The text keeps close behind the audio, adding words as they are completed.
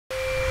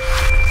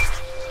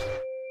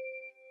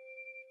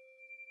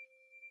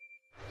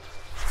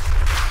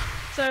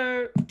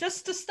So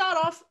just to start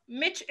off,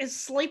 Mitch is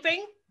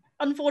sleeping.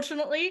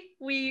 Unfortunately,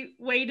 we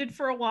waited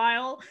for a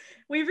while.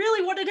 We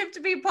really wanted him to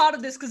be a part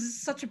of this because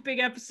it's such a big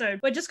episode.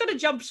 We're just going to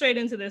jump straight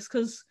into this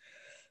because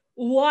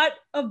what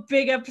a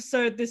big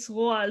episode this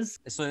was.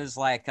 This was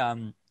like,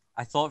 I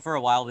thought for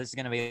a while this is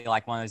going to be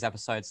like one of those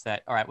episodes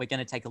that, all right, we're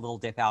going to take a little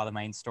dip out of the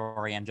main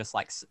story and just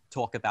like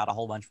talk about a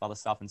whole bunch of other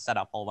stuff and set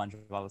up a whole bunch of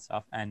other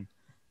stuff. And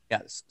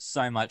yeah,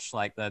 so much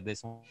like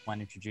this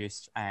one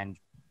introduced and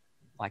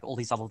like all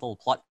these other little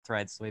plot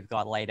threads we've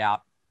got laid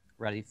out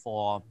ready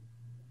for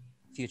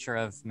future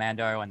of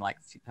Mando and like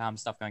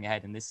stuff going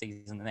ahead in this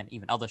season and then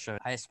even other shows.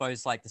 I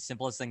suppose like the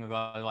simplest thing we've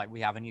got, like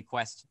we have a new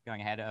quest going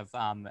ahead of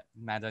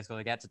Mando's got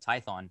to get to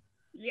Tython.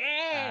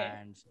 Yeah.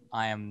 And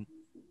I am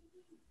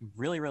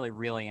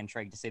really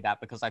intrigued to see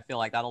that because I feel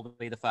like that'll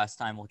be the first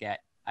time we'll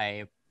get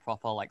a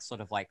proper like sort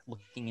of like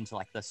looking into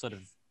like the sort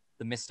of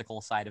the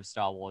mystical side of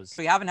Star Wars.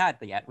 We haven't had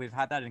that yet. We've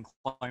had that in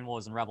Clone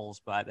Wars and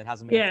Rebels, but it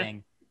hasn't been a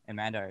thing in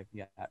Mando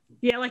yet.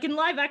 Yeah, like in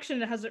live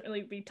action, it hasn't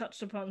really been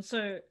touched upon.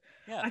 So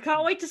I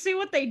can't wait to see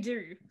what they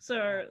do.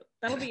 So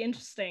that'll be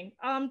interesting.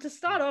 To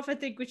start off, I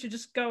think we should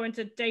just go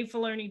into Dave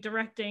Filoni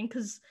directing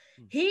because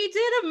he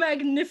did a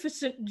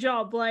magnificent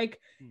job. Like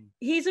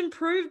he's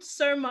improved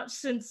so much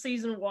since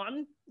season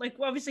 1. Like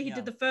obviously he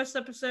did the first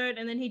episode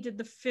and then he did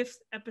the 5th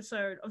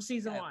episode of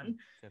season 1.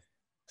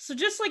 So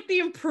just like the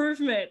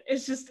improvement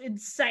is just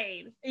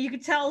insane. You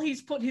could tell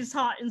he's put his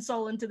heart and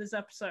soul into this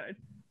episode.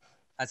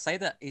 I'd say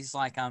that he's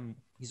like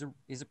he's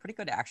a pretty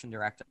good action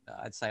director.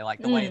 I'd say like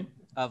the way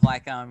of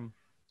like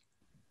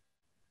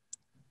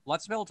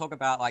lots of people talk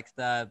about like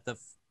I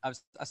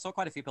saw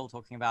quite a few people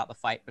talking about the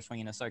fight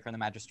between Ahsoka and the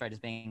Magistrate as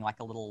being like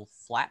a little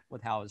flat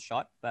with how it was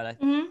shot, but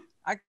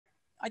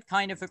I'd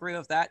kind of agree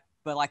with that.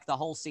 But like the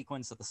whole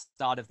sequence at the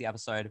start of the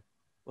episode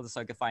with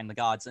Ahsoka fighting the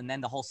guards, and then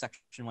the whole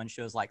section when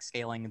she was like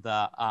scaling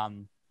the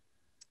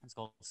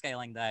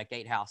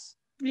gatehouse,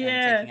 and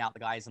taking out the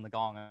guys in the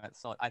gong.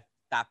 So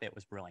that bit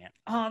was brilliant.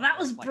 Oh, that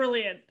was like,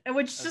 brilliant. And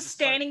we're just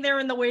standing there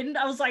in the wind.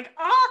 I was like,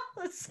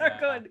 that's so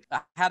good.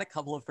 I had a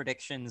couple of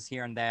predictions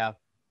here and there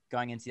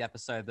going into the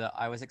episode that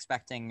I was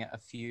expecting a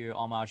few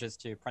homages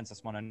to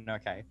Princess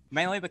Mononoke.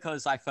 Mainly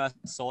because I first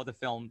saw the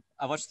film.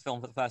 I watched the film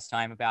for the first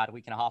time about a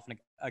week and a half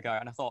ago,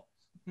 and I thought,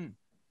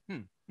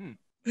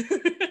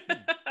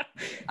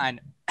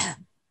 And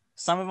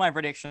some of my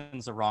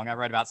predictions are wrong. I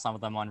read about some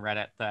of them on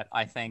Reddit that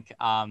I think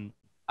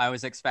I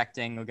was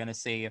expecting we're going to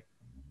see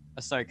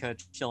Ahsoka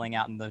chilling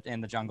out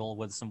in the jungle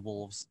with some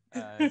wolves.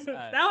 That would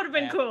have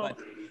been cool.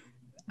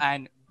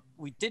 And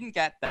we didn't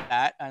get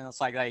that, and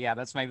it's like,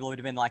 that's maybe would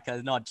have been like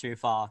a nod too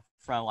far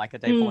from like a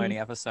Dave Filoni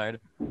episode.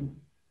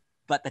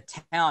 But the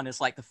town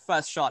is like the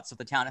first shots of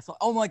the town. I thought,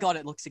 oh my god,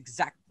 it looks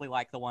exactly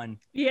like the one.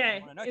 Yeah,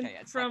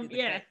 it's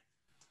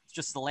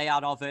just the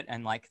layout of it,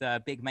 and like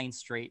the big main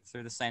street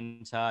through the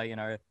center. You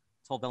know,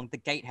 tall building. The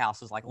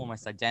gatehouse is like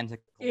almost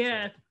identical.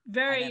 Yeah,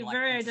 very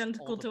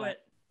identical to it.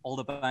 All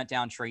the burnt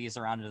down trees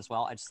around it as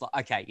well. I just thought,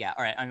 okay, yeah,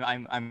 all right.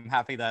 I'm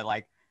happy that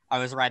like I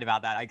was right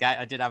about that.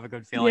 I did have a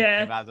good feeling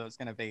about it was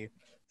going to be.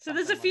 So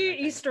there's a few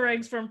Easter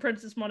eggs from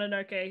Princess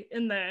Mononoke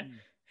in there.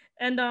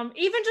 And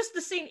even just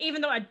the scene,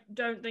 even though I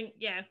don't think,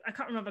 I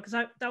can't remember because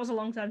that was a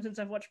long time since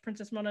I've watched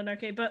Princess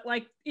Mononoke, but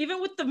like even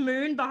with the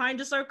moon behind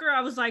Ahsoka, I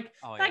was like,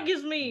 that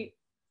gives me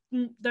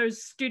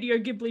those Studio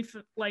Ghibli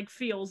like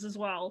feels as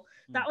well.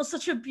 That was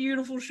such a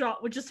beautiful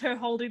shot with just her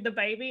holding the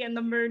baby and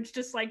the moon's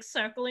just like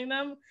circling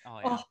them.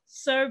 Oh,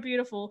 so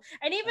beautiful.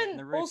 And even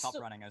the rooftop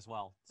running as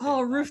well.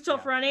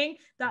 Rooftop running,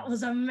 that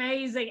was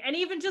amazing. And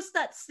even just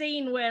that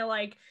scene where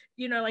like,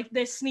 you know, like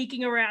they're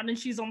sneaking around and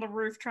she's on the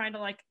roof trying to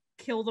like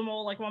kill them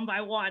all like one by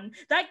one.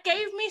 That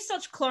gave me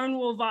such Clone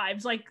War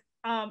vibes, like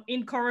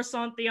in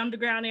Coruscant, the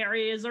underground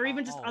areas, or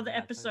even just other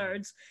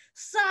episodes.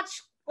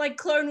 Such like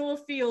Clone War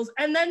feels.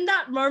 And then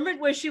that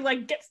moment where she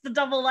like gets the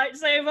double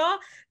lightsaber,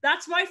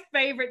 that's my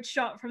favorite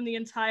shot from the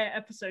entire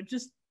episode.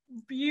 Just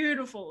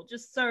beautiful,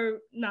 just so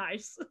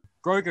nice.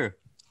 Grogu.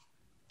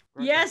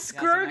 Yes,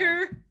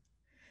 Grogu.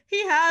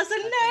 He has a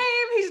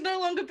name. He's no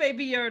longer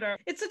Baby Yoda.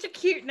 It's such a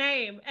cute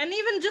name. And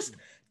even just,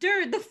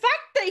 dude, the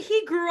fact that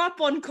he grew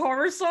up on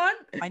Coruscant.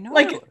 I know,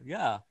 like,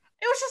 yeah.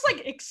 It was just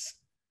like,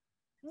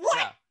 what?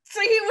 Yeah. So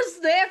he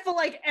was there for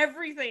like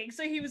everything.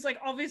 So he was like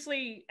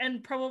obviously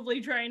and probably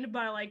trained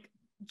by like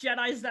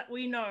Jedis that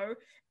we know.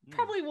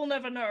 Probably we'll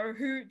never know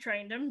who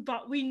trained him,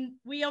 but we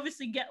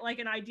obviously get like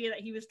an idea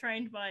that he was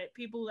trained by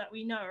people that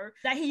we know,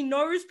 that he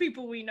knows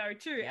people we know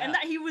too, and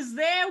that he was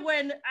there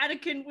when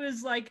Anakin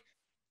was like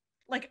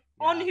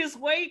on his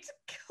way to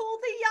kill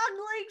the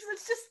younglings.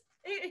 It's just,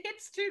 it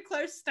hits too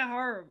close to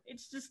home.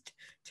 It's just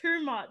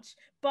too much.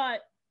 But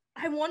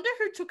I wonder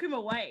who took him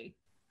away.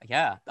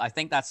 Yeah, I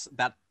think that's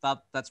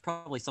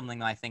probably something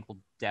that I think we'll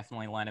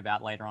definitely learn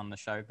about later on in the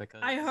show,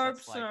 because I hope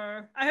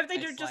so. I hope they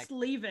don't just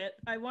leave it.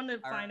 I want to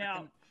find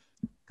out.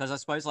 Because I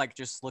suppose like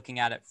just looking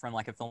at it from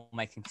like a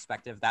filmmaking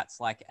perspective,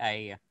 that's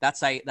a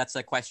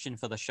question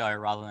for the show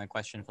rather than a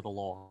question for the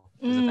lore.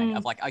 Is the thing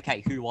of like,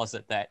 okay, who was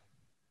it that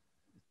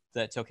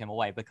took him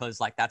away?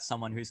 Because like that's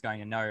someone who's going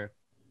to know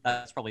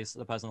that's probably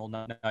the person who'll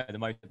know the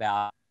most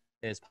about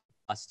his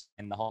past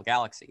in the whole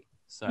galaxy.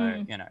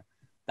 So, you know,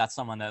 that's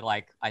someone that,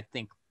 like, I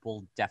think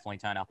will definitely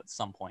turn up at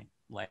some point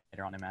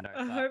later on in Mando.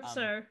 I hope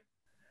so.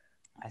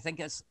 I think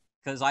it's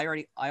because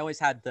I always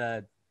had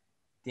the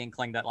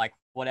inkling that, like,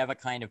 whatever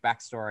kind of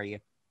backstory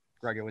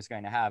Grogu was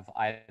going to have,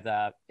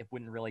 either it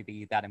wouldn't really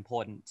be that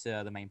important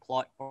to the main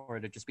plot, or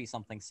it'd just be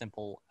something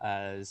simple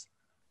as,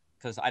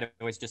 because I'd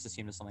always just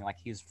assumed as something like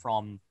he's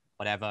from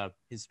whatever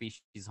his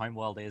species'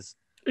 homeworld is.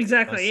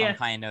 Exactly, some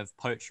kind of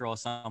poacher or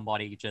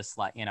somebody just,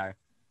 like, you know,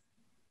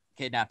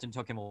 kidnapped and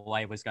took him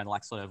away, was going to,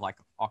 like, sort of, like,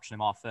 auction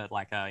him off at,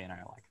 like, a, you know,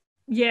 like,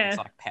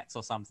 exotic pets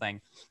or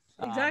something.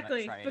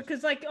 Exactly,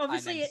 because, like,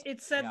 obviously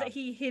it said that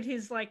he hid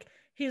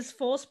his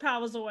force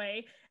powers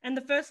away, and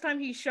the first time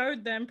he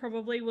showed them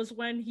probably was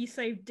when he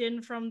saved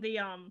Din from the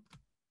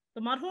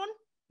Mudhorn.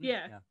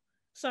 Yeah.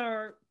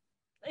 So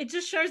it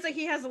just shows that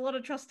he has a lot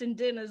of trust in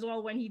Din as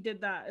well when he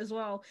did that as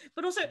well.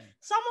 But also,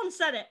 someone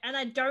said it, and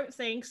I don't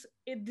think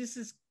this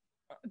is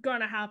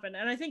gonna happen.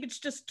 And I think it's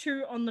just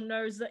too on the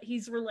nose that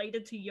he's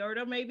related to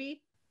Yoda,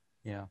 maybe.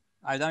 Yeah,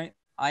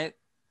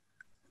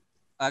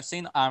 I've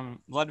seen a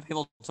lot of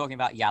people talking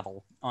about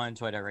Yaddle on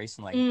Twitter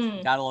recently.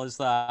 Yaddle is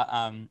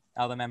the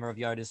other member of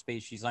Yoda's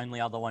species,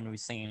 only other one we've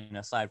seen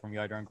aside from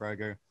Yoda and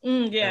Grogu.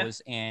 It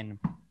was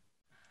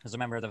as a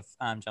member of the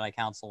Jedi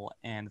Council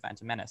and the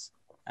Phantom Menace.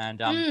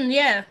 And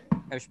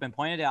it's been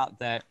pointed out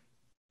that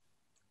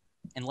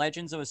in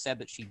Legends it was said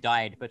that she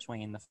died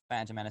between the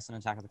Phantom Menace and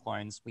Attack of the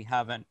Clones. We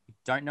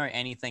don't know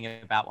anything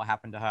about what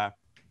happened to her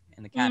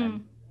in the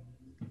canon.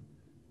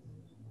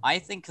 I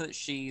think that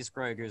she's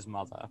Grogu's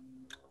mother.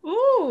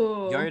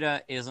 Ooh.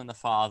 Yoda isn't the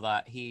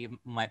father. He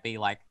might be,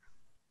 like,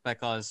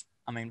 because,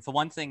 I mean, for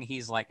one thing,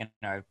 he's, like, you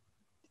know,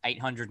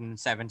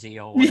 870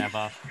 or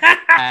whatever,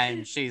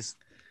 and she's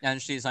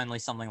only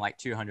something like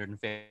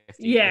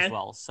 250 as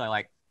well. So,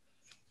 like,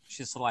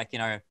 she's sort of like, you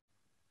know,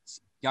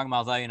 young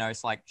mother, you know,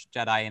 it's like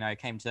Jedi, you know,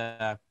 came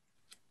to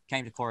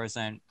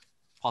Coruscant,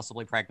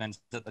 possibly pregnant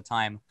at the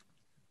time,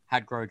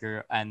 had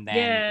Grogu, and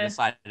then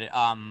decided,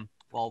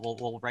 well,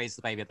 we'll raise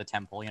the baby at the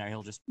temple. You know,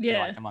 he'll just be,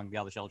 like, among the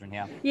other children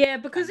here. Yeah,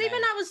 because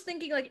I was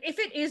thinking, like, if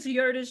it is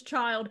Yoda's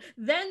child,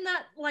 then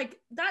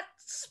that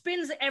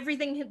spins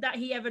everything that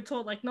he ever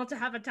taught, like, not to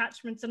have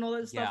attachments and all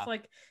that stuff.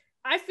 Like,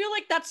 I feel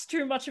like that's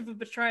too much of a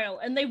betrayal,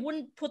 and they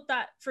wouldn't put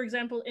that, for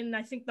example, in,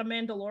 I think, The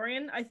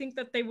Mandalorian. I think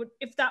that they would,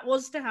 if that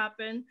was to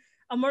happen,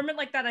 a moment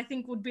like that, I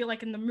think, would be,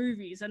 like, in the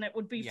movies, and it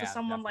would be for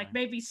someone like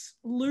maybe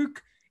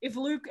Luke. If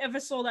Luke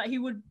ever saw that, he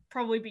would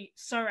probably be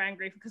so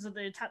angry because of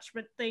the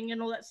attachment thing and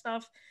all that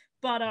stuff.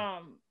 But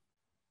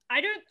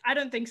I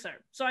don't think so.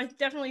 So I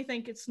definitely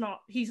think he's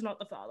not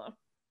the father.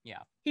 Yeah.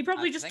 He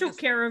probably just took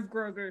care of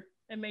Grogu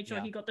and made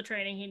sure he got the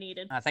training he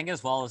needed. I think,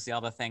 as well as the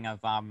other thing of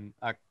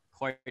a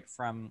quote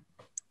from,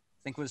 I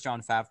think it was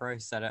Jon Favreau, who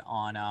said it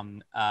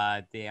on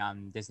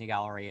the Disney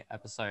Gallery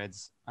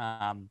episodes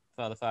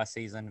for the first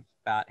season,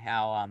 about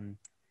how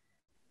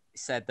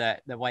said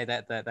that the way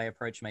that they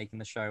approach making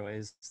the show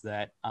is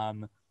that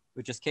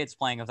with just kids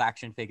playing with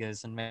action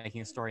figures and making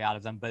a story out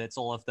of them, but it's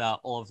all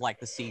of like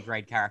the C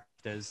grade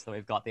characters that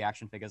we've got the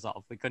action figures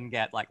of. We couldn't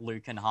get, like,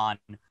 Luke and Han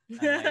and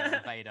Leia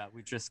and Vader.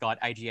 We've just got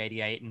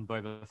AG-88 and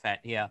Boba Fett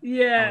here. And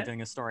we're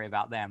doing a story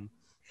about them.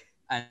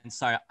 And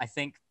so I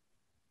think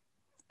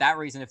that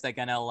reason, if they're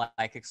gonna,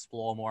 like,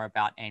 explore more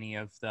about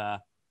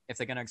if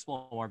they're going to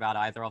explore more about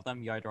either of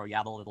them, Yoda or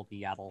Yaddle, it'll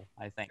be Yaddle,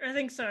 I think. I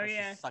think so,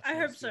 yeah. I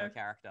hope so.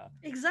 Character.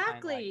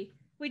 Exactly. And, like,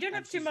 we don't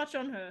have too much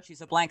on her. She's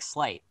a blank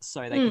slate,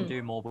 so they can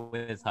do more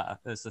with her,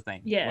 is the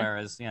thing. Yeah.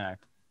 Whereas, you know...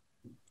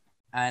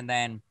 And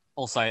then,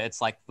 also, it's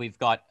like, we've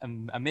got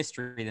a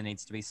mystery that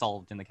needs to be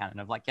solved in the canon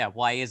of, like,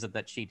 why is it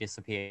that she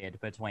disappeared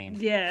between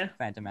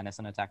Phantom Menace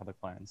and Attack of the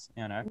Clones,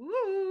 you know?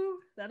 Ooh,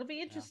 that'll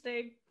be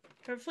interesting.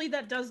 Hopefully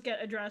that does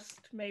get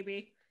addressed,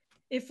 maybe.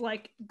 If,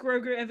 like,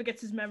 Grogu ever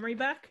gets his memory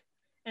back.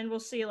 And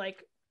we'll see,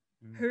 like,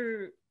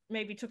 who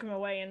maybe took him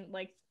away and,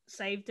 like,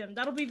 saved him.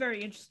 That'll be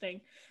very interesting.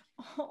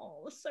 Oh,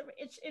 there's so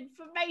much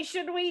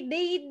information we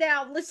need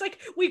now. It's like,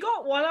 we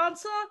got one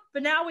answer,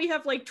 but now we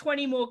have, like,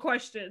 20 more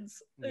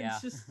questions.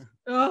 It's just,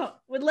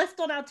 we're left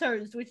on our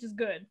toes, which is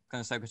good.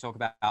 So we talk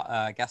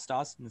about guest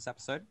stars in this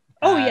episode.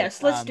 Oh,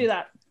 yes, let's do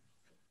that.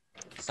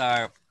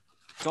 So,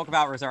 talk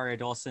about Rosario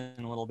Dawson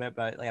a little bit,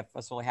 but, yeah,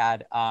 first of all, we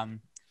had,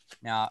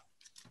 now,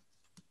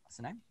 what's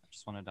her name? I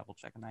just want to double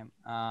check her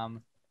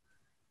name.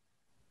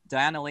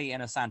 Diana Lee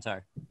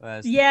Inosanto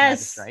was the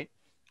magistrate.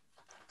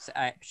 So,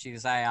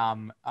 she's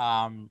a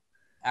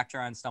actor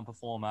and stunt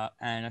performer,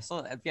 and it's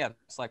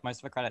like most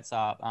of her credits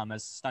are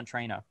as stunt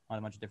trainer on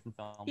a bunch of different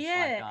films.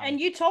 Yeah, like, and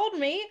you told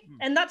me,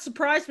 and that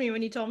surprised me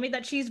when you told me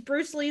that she's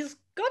Bruce Lee's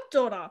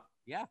goddaughter.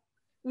 Yeah.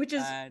 Which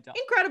is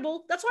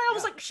incredible. That's why I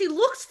was like, she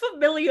looks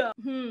familiar.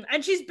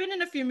 And she's been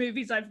in a few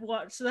movies I've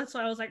watched, so that's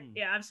why I was like,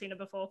 yeah, I've seen her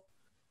before.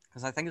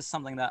 Because I think it's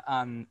something that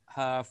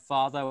her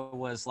father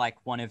was, like,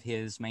 one of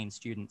his main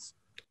students.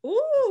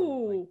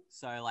 Ooh.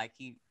 So, like,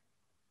 he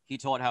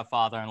taught her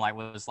father and, like,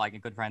 was, like, a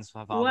good friends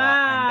with her father.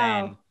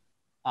 Wow.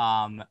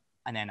 And then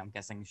and then I'm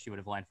guessing she would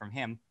have learned from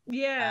him.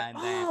 Yeah. And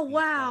then Oh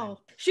wow,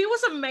 she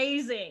was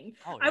amazing.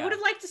 Oh, I would yeah.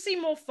 have liked to see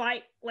more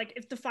fight, like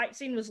if the fight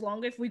scene was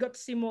longer, if we got to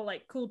see more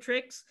like cool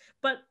tricks.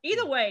 But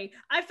either way,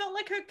 I felt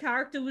like her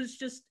character was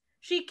just,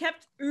 she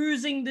kept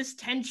oozing this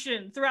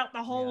tension throughout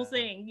the whole Yeah.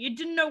 thing. You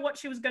didn't know what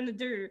she was going to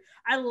do.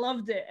 I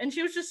loved it, and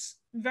she was just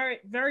very,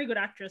 very good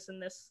actress in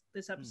this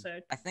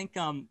episode. I think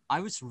I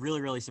was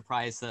really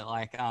surprised that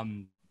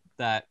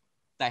that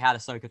they had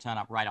Ahsoka turn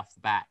up right off the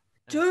bat.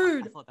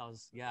 Dude, I thought that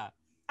was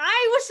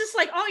I was just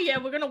like, oh yeah,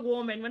 we're gonna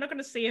warm in. We're not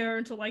gonna see her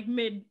until like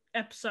mid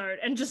episode,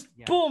 and just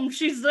boom,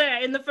 she's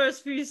there in the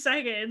first few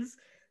seconds.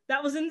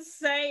 That was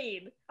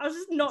insane. I was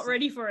just not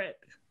ready for it.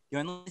 The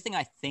only thing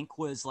I think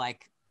was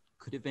like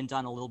could have been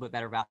done a little bit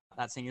better about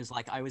that scene is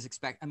like I was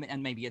expecting,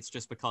 and maybe it's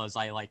just because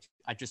I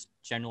just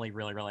generally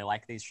really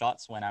like these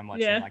shots when I'm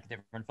watching like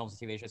different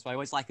films and TV shows. So I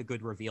always like a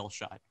good reveal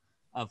shot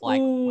of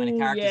like when a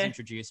character's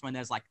introduced, when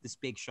there's like this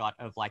big shot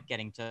of like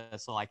getting to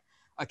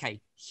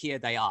okay, here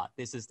they are.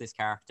 This is this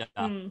character,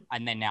 and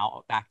then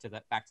now back to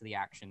the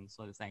action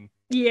sort of thing.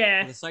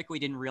 Yeah. With Ahsoka, we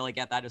didn't really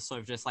get that. It's sort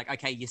of just like,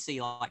 okay, you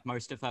see like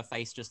most of her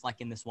face just like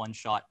in this one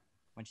shot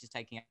when she's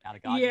taking it out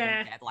of guard.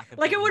 Yeah.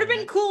 Like it would have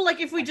been cool, like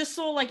if we just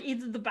saw like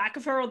either the back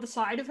of her or the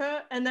side of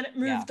her, and then it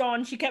moved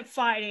on. She kept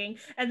fighting,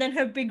 and then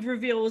her big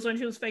reveal was when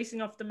she was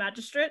facing off the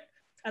magistrate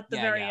at the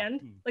very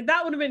end. Like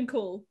that would have been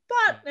cool.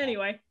 But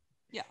anyway,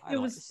 it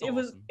was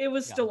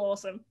still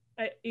awesome.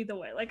 Either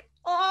way, like,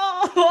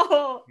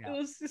 it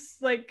was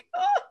just like,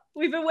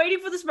 we've been waiting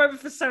for this moment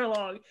for so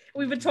long.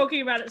 We've been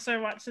talking about it so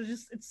much, so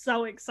just it's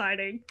so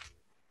exciting.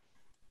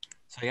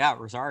 So yeah,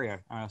 Rosario.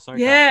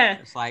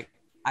 It's like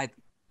I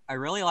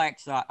really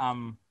liked that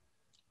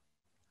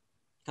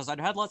because I'd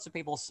heard lots of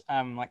people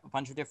like a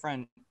bunch of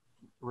different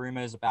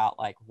rumors about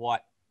like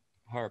what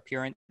her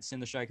appearance in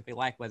the show could be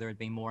like, whether it'd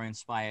be more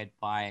inspired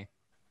by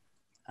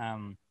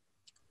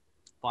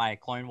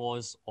Clone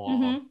Wars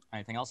or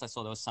anything else. I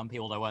saw there was some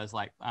people that was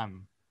like,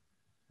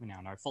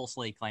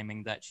 falsely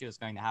claiming that she was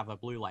going to have a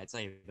blue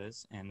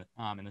lightsabers in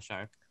the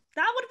show.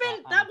 That would have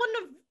been that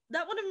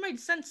wouldn't have made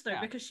sense though,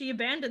 because she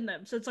abandoned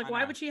them. So it's like,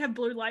 why would she have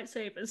blue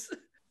lightsabers?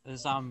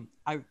 There's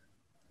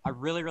I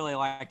really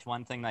liked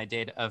one thing they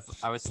did.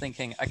 I was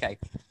thinking, okay,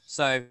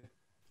 so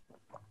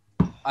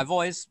I've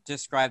always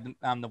described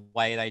the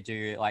way they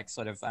do like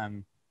sort of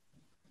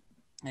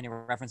any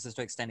references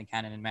to extended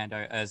canon in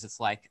Mando as it's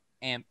like.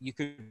 And you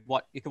could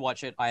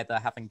watch it either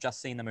having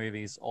just seen the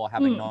movies or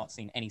having not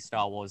seen any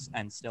Star Wars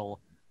and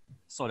still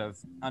sort of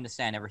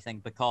understand everything,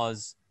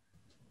 because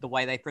the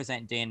way they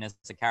present Din as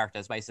a character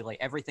is basically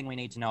everything we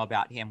need to know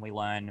about him we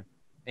learn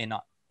in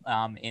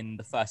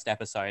the first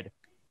episode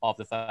of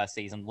the first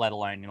season, let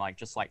alone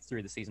just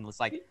through the season. It's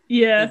like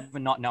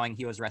even not knowing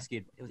he was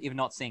rescued, even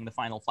not seeing the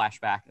final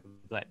flashback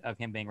of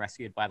him being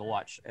rescued by the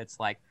Watch, it's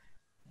like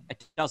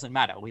it doesn't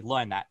matter. We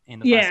learned that in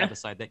the first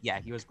episode that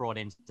he was brought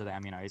into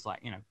them, he's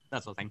like,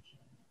 that sort of thing.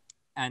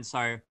 And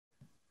so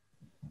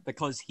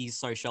because he's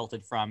so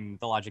sheltered from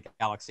the larger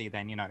galaxy,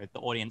 then the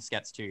audience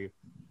gets to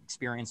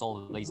experience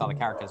all of these other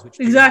characters, which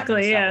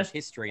exactly have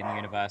history in the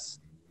universe,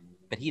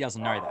 but he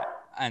doesn't know that.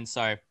 And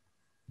so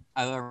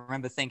I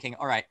remember thinking,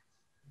 all right,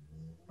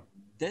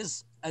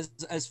 there's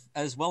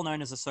as well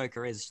known as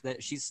Ahsoka is,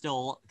 that she's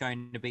still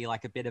going to be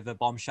like a bit of a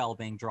bombshell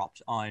being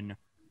dropped on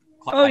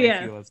quite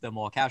a few of the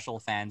more casual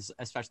fans,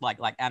 especially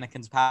like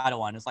Anakin's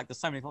Padawan. It's like there's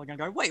so many people are going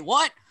to go, wait,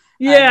 what?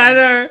 I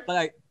know.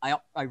 But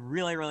I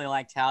really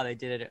liked how they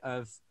did it.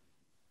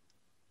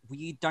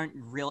 It's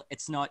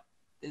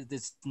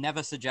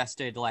never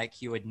suggested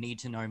like you would need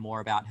to know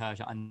more about her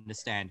to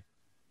understand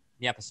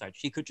the episode.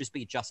 She could just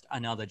be just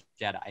another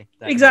Jedi.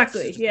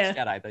 Exactly. Jedi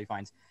that he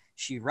finds.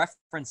 She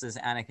references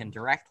Anakin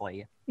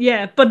directly.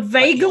 Yeah, but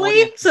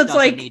vaguely. So it's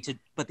like,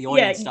 but the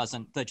audience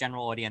doesn't. The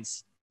general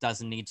audience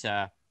doesn't need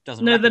to.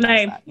 Doesn't know the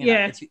name. That.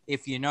 Know,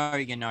 if you know,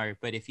 you know.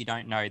 But if you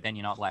don't know, then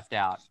you're not left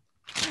out.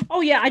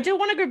 Oh yeah, I do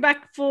want to go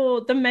back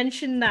for the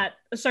mention that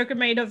Ahsoka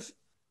made of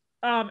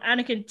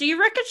Anakin. Do you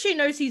reckon she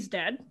knows he's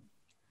dead?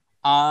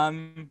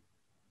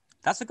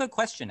 That's a good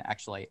question,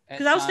 actually.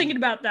 Because I was thinking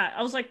about that.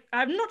 I was like,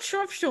 I'm not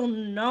sure if she'll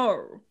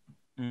know.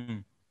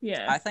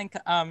 Yeah. I think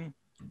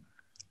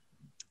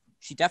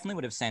she definitely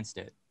would have sensed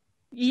it.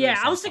 Yeah,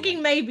 I was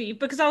thinking maybe,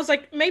 because I was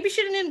like, maybe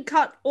she didn't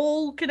cut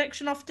all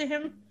connection off to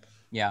him.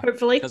 Yeah,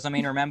 hopefully. Because I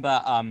mean,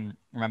 remember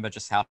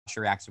just how she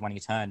reacted when he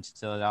turned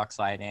to the dark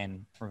side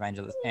in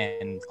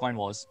in Clone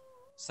Wars.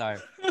 So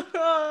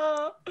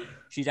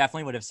she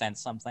definitely would have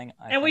sensed something.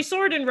 I think. We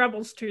saw it in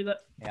Rebels too. That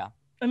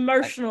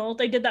emotional.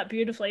 They did that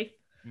beautifully.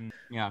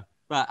 Yeah,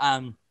 but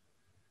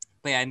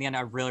yeah, in the end,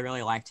 I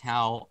really liked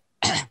how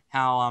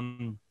how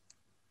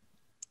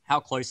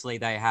closely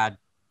they had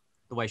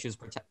the way she was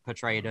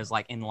portrayed as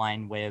like in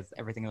line with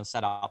everything that was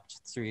set up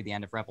through the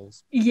end of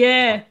Rebels.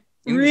 Yeah.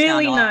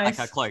 Really nice. Like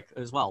her cloak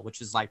as well,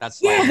 which is like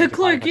that's her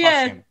cloak.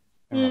 Yeah.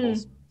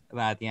 Rebels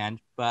at the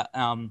end, but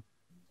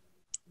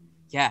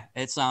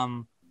it's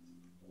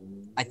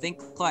I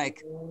think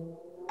like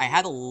I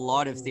had a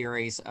lot of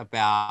theories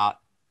about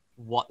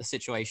what the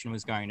situation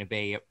was going to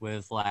be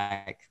with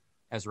like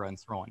Ezra and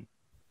Thrawn.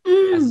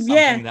 as something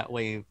Yeah. that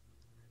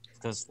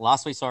because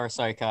last we saw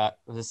Ahsoka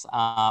was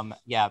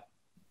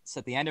it's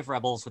at the end of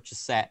Rebels, which is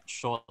set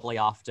shortly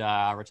after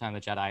Return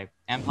of the Jedi.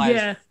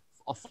 Empire's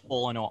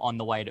fallen or on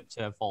the way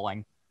to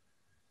falling.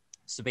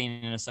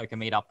 Sabine and Ahsoka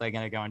meet up. They're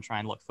going to go and try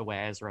and look for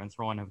where Ezra and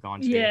Thrawn have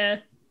gone to. Yeah.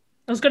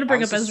 I was going to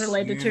bring up Ezra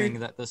later too.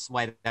 That this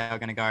way they're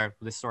going to go.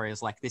 This story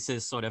is like, this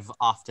is sort of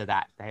after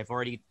that.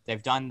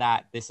 They've done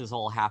that. This has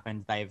all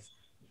happened. They've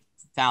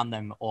found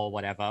them or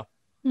whatever.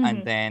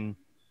 And then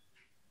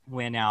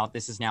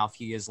this is now a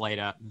few years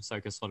later.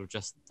 Ahsoka sort of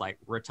just like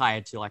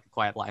retired to like a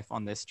quiet life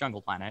on this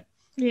jungle planet.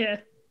 Yeah.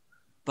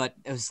 But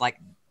it was like,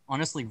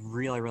 honestly,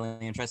 really,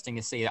 really interesting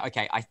to see that.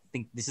 Okay, I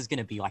think this is going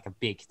to be like a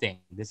big thing.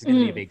 This is going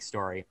to be a big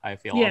story. I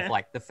feel of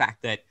like the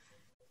fact that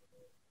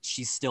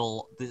she's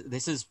still.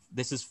 This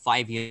is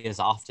 5 years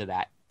after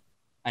that,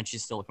 and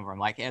she's still looking for him.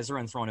 Like Ezra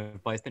and Thrawn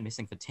have both been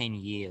missing for 10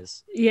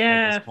 years.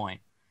 At this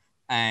point,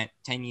 and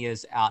 10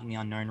 years out in the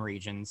unknown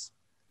regions,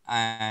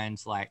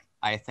 and like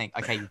I think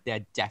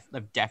they've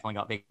definitely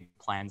got big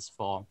plans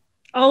for.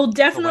 Oh,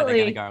 definitely. For where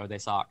they're going to go with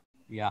this arc.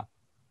 Yeah,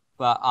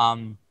 but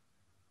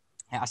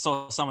I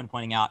saw someone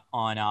pointing out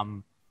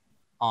on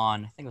I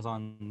think it was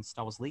on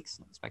Star Wars Leaks,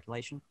 not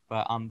speculation,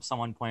 but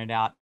someone pointed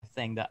out a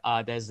thing that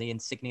there's the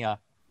insignia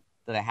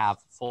that they have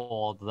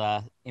for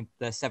the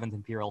 7th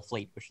Imperial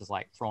Fleet, which is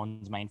like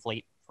Thrawn's main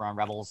fleet from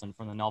Rebels and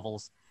from the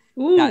novels.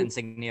 Ooh. That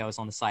insignia is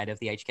on the side of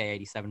the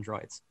HK-87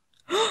 droids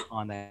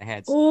on their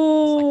heads.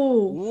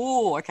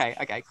 Oh, like,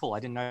 okay, cool. I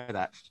didn't know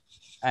that.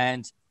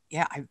 And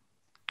yeah,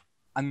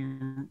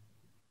 I'm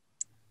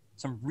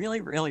really,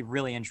 really,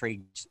 really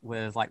intrigued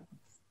with like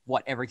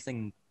what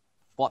the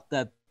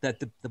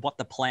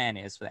plan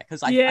is for that,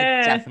 because I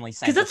definitely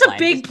sense because that's a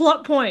big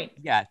plot point.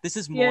 Yeah, this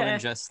is more than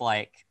just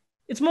like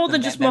it's more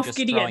than just Moff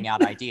Gideon throwing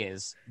out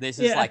ideas. There is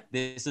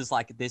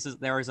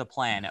a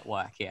plan at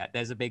work here.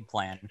 There's a big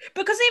plan.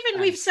 Because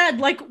even we've said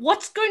like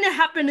what's going to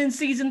happen in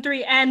season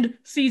 3 and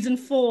season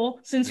 4,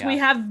 since we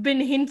have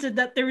been hinted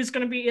that there is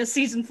going to be a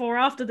season 4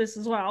 after this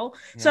as well.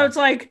 Yeah. So it's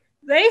like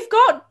they've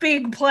got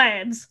big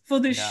plans for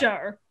this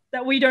show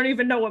that we don't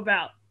even know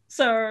about.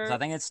 So I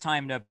think it's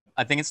time to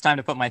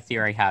put my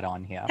theory hat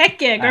on here.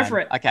 Heck yeah, go for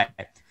it. Okay.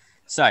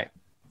 So,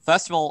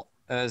 first of all,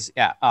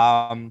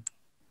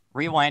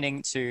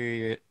 rewinding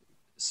to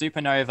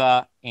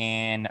Supernova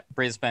in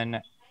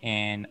Brisbane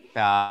in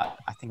about,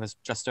 I think it was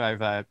just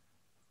over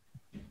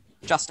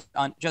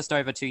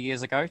 2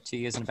 years ago, 2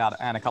 years and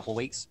a couple of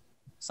weeks,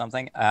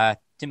 something.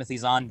 Timothy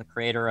Zahn, the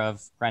creator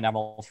of Grand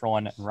Admiral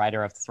Thrawn and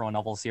writer of the Thrawn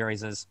novel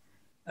series, is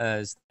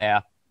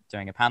there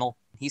doing a panel.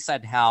 He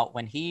said how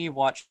when he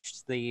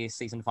watched the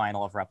season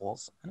final of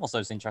Rebels, and also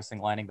it's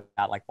interesting learning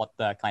about like what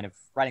the kind of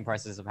writing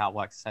process of how it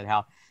works, he said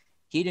how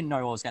he didn't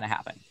know what was going to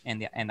happen in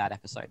that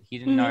episode. He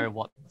didn't know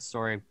what the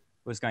story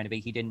was going to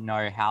be. He didn't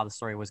know how the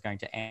story was going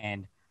to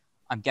end.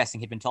 I'm guessing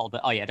he'd been told,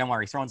 but don't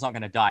worry, Thrawn's not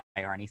going to die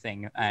or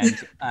anything. But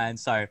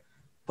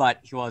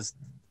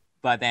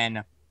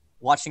then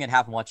watching it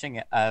happen,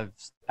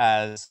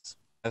 as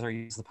Ezra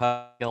used the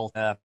Pearl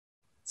to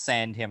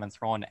send him and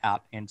Thrawn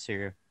out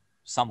into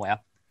somewhere,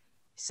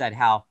 he said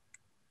how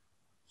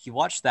he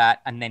watched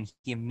that and then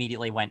he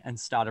immediately went and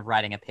started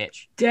writing a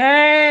pitch.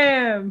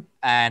 Damn!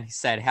 And he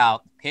said how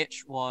the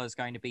pitch was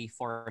going to be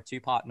for a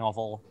 2-part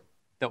novel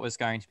that was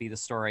going to be the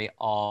story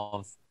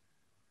of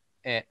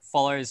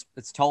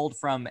it's told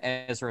from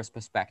Ezra's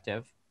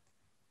perspective,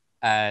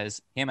 as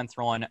him and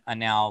Thrawn are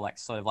now like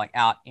sort of like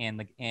out in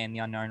the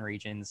unknown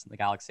regions in the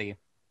galaxy,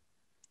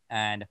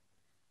 and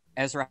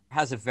Ezra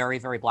has a very,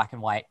 very black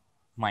and white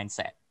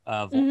mindset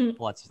of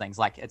lots of things.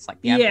 Like it's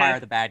like the Empire are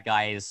the bad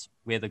guys,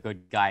 we're the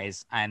good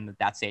guys, and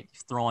that's it.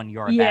 Thrawn,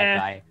 you're a bad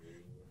guy.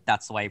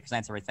 That's the way he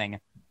presents everything.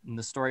 And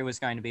the story was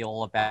going to be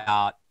all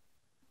about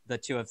the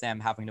two of them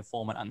having to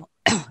form an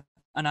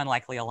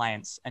unlikely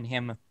alliance, and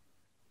him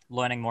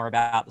learning more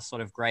about the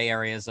sort of gray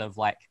areas of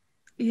like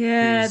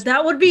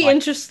that would be like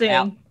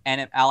interesting.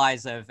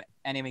 Allies of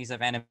enemies,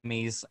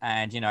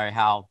 and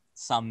how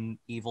some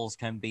evils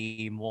can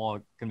be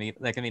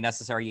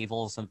necessary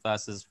evils and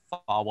versus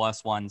far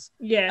worse ones.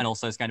 Yeah. And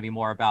also it's going to be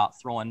more about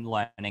Thrawn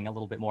learning a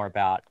little bit more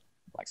about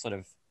like sort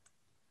of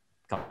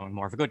becoming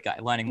more of a good guy,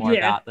 learning more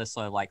about the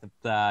sort of like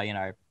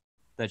the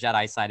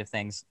Jedi side of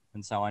things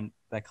and so on,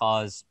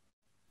 because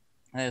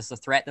there's a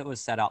threat that was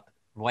set up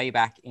way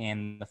back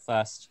in the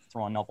first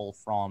Thrawn novel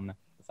from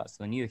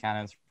the new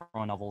canon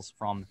Thrawn novels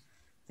from, I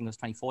think it was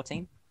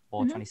 2014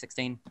 or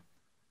 2016.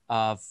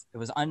 It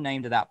was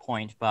unnamed at that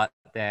point, but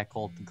they're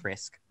called the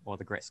Grisk or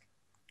the Grisk.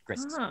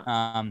 Grisks.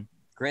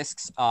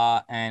 Grisks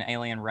are an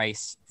alien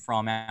race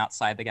from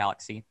outside the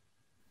galaxy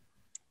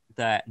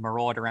that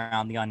maraud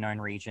around the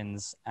unknown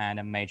regions and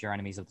are major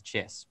enemies of the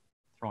Chiss,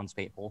 Thrawn's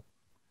people.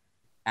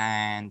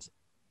 And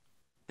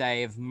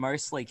they've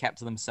mostly kept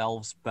to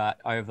themselves, but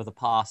over the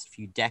past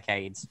few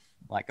decades,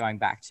 like going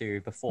back to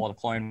before the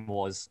Clone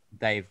Wars,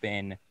 they've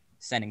been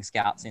sending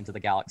scouts into the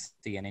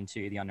galaxy and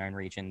into the unknown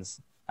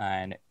regions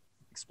and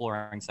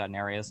exploring certain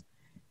areas.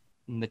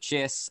 And the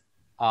Chiss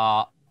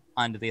are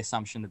under the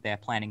assumption that they're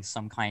planning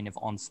some kind of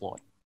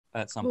onslaught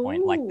at some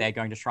point. Like, Ooh. they're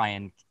going to try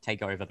and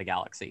take over the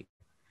galaxy.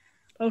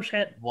 Oh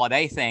shit. What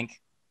they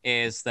think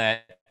is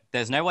that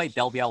there's no way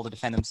they'll be able to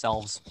defend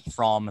themselves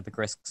from the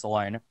Grisks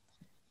alone.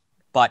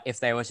 But if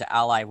they were to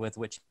ally with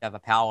whichever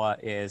power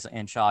is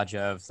in charge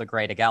of the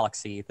greater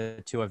galaxy,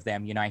 the two of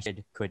them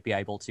united could be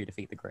able to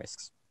defeat the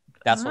Grisks.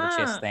 That's what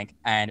the Chiss think.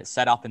 And it's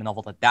set up in the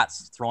novel that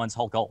that's Thrawn's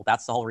whole goal.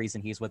 That's the whole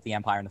reason he's with the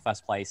Empire in the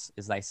first place,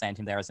 is they sent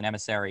him there as an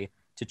emissary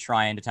to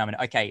try and determine,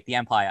 okay, the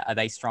Empire, are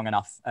they strong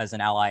enough as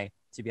an ally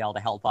to be able to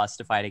help us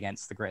to fight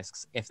against the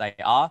Grisks? If they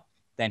are,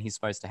 then he's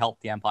supposed to help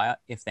the Empire.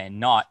 If they're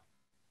not,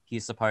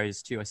 he's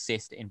supposed to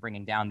assist in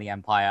bringing down the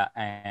Empire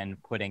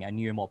and putting a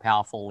new, more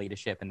powerful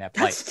leadership in their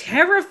place. That's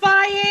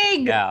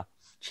terrifying! Yeah.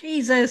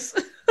 Jesus.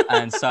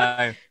 And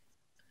so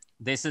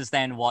this is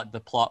then what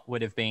the plot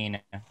would have been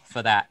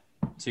for that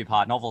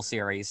two-part novel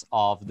series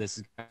of this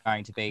is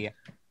going to be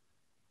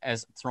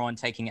as Thrawn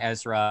taking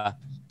Ezra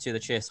to the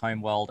Chiss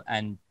homeworld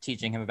and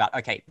teaching him about,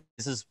 okay,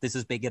 this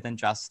is bigger than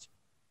just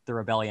the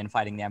rebellion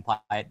fighting the Empire.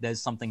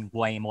 There's something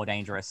way more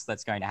dangerous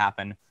that's going to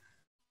happen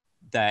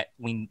that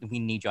we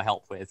need your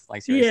help with,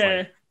 like, seriously.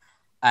 Yeah.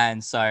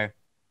 And so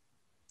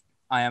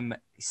I am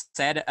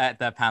said at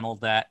the panel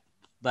that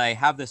they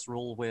have this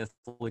rule with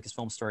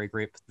Lucasfilm Story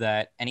Group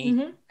that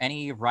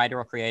any writer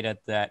or creator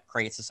that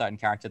creates a certain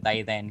character,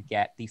 they then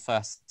get the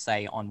first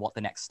say on what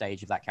the next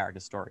stage of that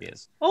character's story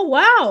is. Oh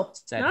wow.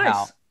 Said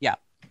nice.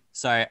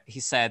 So he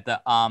said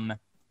that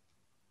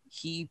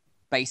he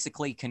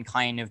basically can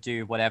kind of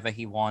do whatever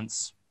he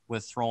wants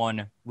with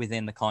Thrawn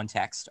within the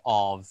context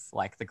of,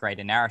 like, the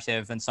greater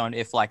narrative and so on.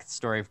 If, like, the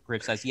story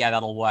group says, yeah,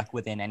 that'll work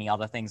within any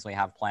other things we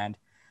have planned.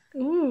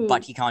 Ooh.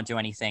 But he can't do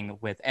anything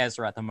with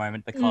Ezra at the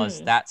moment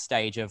because that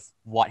stage of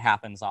what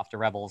happens after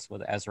Rebels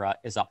with Ezra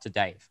is up to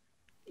Dave.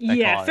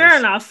 Yeah, fair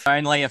enough.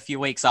 Only a few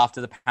weeks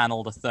after the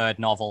panel, the third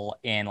novel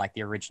in, like,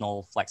 the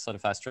original, like, sort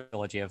of first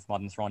trilogy of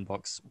Modern Thrawn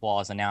books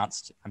was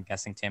announced. I'm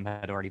guessing Tim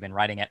had already been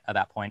writing it at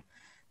that point.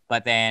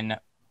 But then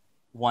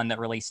one that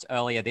released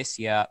earlier this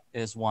year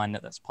is one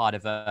that's part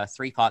of a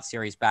 3-part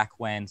series back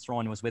when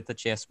Thrawn was with the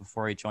Chiss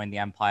before he joined the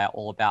Empire,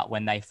 all about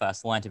when they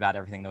first learned about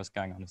everything that was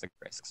going on with the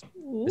Grisks.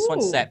 This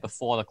one's set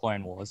before the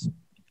Clone Wars.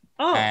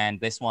 Oh. And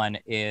this one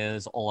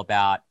is all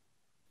about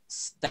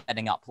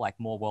setting up, like,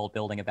 more world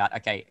building about,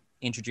 okay,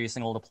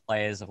 introducing all the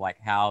players of, like,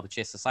 how the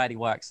Chiss society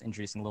works,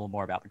 introducing a little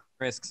more about the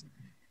Grisks.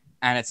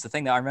 And it's the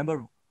thing that I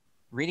remember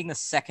reading the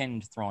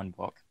second Thrawn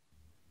book,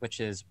 which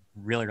is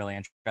really, really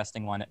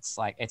interesting one. It's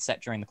like, it's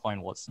set during the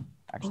Clone Wars,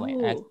 actually.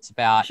 And it's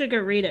about... I should go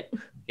read it.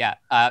 Yeah,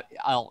 I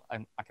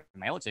can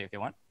mail it to you if you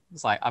want.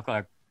 It's like, I've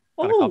got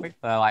a copy.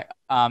 But, like,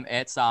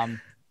 it's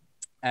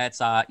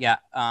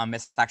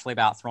actually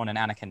about Thrawn and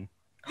Anakin.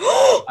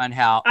 And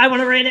how... I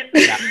want to read it.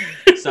 Yeah.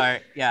 So,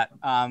 yeah,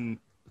 the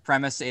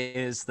premise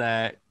is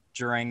that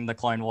during the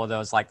Clone War, there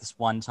was, like, this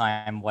one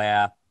time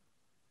where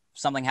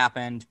something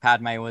happened.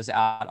 Padme was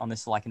out on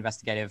this, like,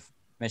 investigative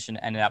mission,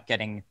 ended up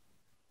getting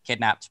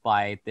kidnapped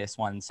by this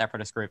one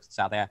separatist group that's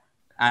out there.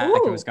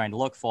 Anakin was going to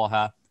look for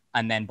her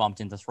and then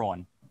bumped into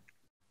Thrawn.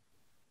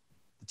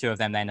 The two of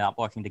them then ended up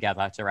working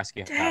together to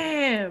rescue her.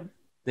 Damn.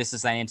 This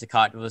is then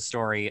intercut with a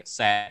story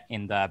set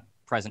in the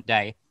present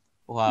day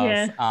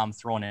of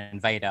Thrawn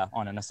and Vader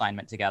on an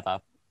assignment together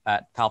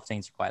at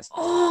Palpatine's request.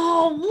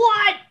 Oh,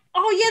 what?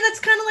 Oh, yeah, that's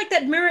kind of like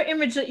that mirror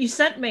image that you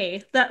sent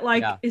me. That,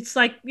 like, it's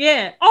like,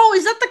 yeah. Oh,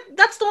 is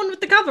that's the one with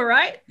the cover,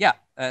 right? Yeah.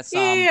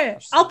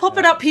 I'll pop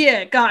it up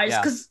here, guys,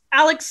 because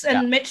Alex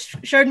and Mitch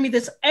showed me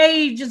this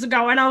ages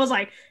ago, and I was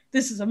like,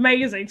 this is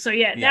amazing. So,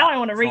 now I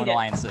want to read it.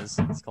 Alliances,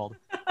 it's called.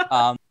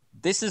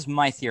 This is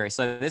my theory.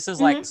 So this is,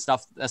 like,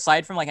 stuff,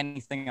 aside from, like,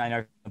 anything I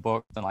know from the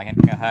book and, like,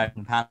 anything I heard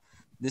from Pan,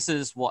 this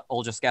is what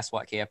all just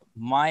guesswork here.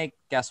 My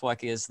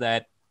guesswork is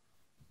that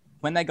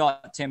when they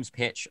got Tim's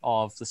pitch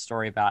of the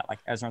story about, like,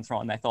 Ezra and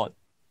Thrawn, they thought,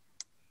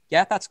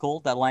 yeah, that's cool.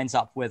 That lines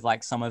up with,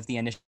 like, some of the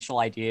initial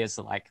ideas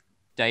that, like,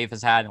 Dave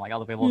has had and, like,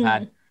 other people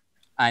have had.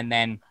 And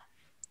then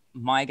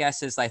my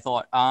guess is they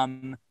thought,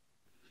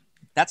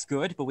 that's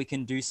good, but we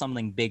can do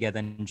something bigger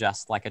than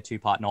just, like, a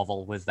 2-part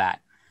novel with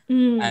that.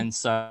 And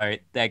so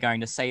they're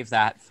going to save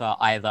that for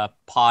either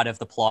part of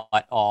the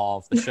plot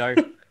of the show,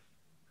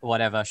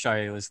 whatever show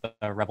is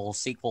the Rebel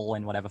sequel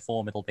in whatever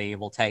form it'll be,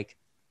 will take.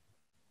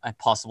 And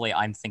possibly,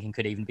 I'm thinking,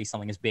 could even be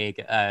something as big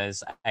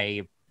as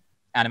a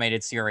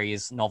animated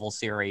series, novel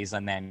series,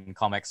 and then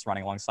comics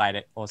running alongside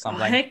it or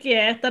something. Oh, heck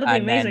yeah, that'll be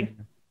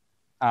amazing.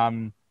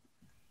 And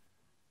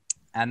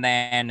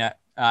then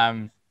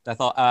I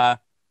thought,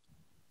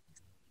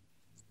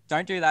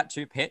 don't do that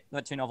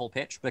two novel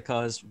pitch,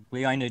 because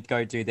we only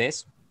go do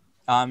this.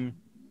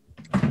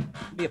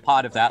 Be a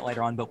part of that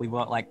later on, but we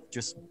won't, like,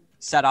 just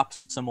set up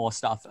some more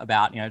stuff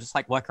about, just,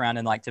 like, work around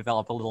and, like,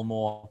 develop a little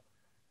more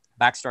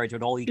backstory to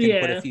it all. You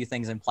can put a few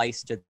things in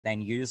place to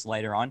then use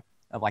later on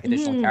of, like,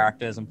 additional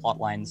characters and plot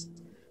lines.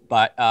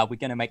 But we're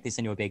going to make this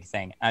into a big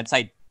thing. I'd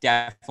say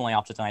definitely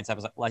after tonight's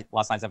episode, like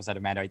last night's episode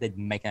of Mando, they'd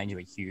make it into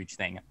a huge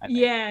thing.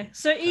 Yeah.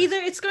 So either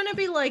it's going to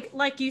be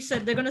like you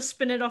said, they're going to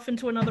spin it off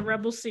into another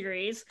Rebel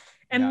series,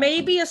 and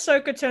maybe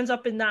Ahsoka turns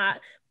up in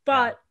that.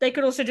 But they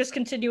could also just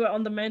continue it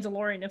on the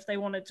Mandalorian if they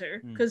wanted to,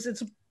 Hmm. because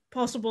it's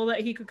possible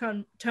that he could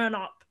turn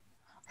up.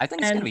 I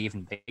think it's going to be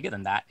even bigger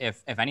than that,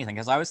 if anything,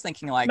 because I was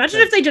thinking like,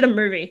 imagine if they did a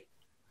movie.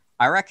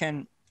 I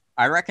reckon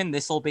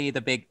this will be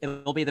the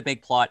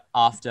big plot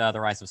after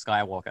the Rise of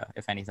Skywalker,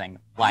 if anything.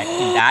 Like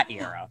in that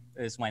era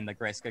is when the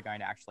Grisk are going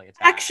to actually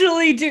attack.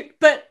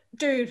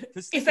 Dude,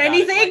 if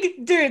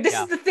anything, this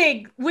is the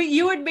thing.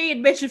 You and me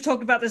and Mitch have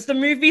talked about this. The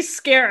movies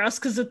scare us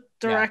because of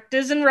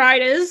directors and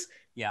writers.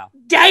 Yeah.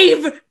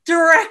 Dave,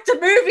 direct a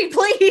movie,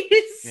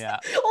 please. Yeah.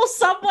 Or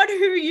someone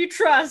who you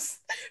trust,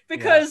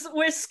 because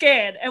we're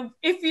scared. And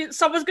if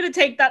someone's going to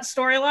take that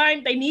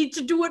storyline, they need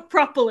to do it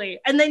properly,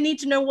 and they need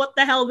to know what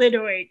the hell they're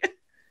doing.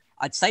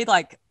 I'd say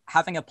like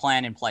having a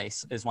plan in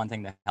place is one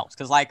thing that helps,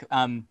 because like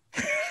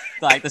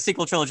the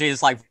sequel trilogy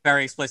is like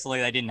very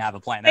explicitly they didn't have a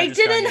plan. They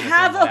didn't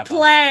have a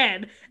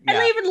plan.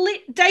 And even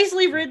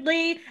Daisy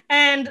Ridley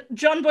and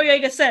John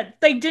Boyega said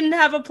they didn't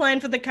have a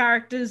plan for the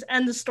characters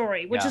and the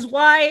story, which is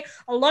why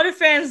a lot of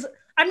fans,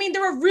 I mean,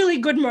 there are really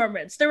good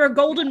moments. There are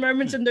golden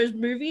moments in those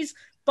movies,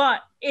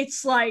 but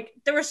it's like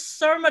there was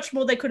so much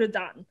more they could have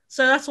done.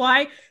 So that's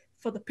why,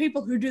 for the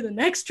people who do the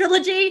next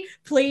trilogy,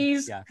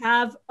 please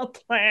have a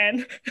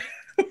plan.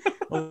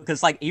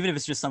 Because like even if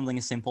it's just something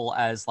as simple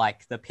as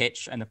like the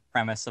pitch and the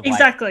premise of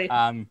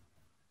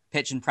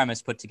pitch and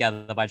premise put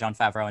together by Jon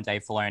Favreau and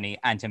Dave Filoni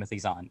and Timothy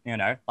Zahn, you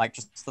know, like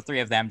just the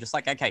three of them, just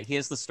like, okay,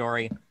 here's the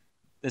story.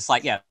 This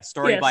like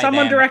story by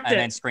someone them, and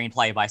then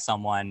screenplay by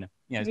someone,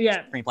 you know,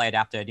 screenplay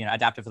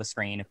adapted for the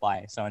screen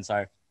by so and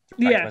so,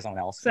 by someone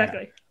else.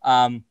 Exactly. You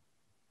know?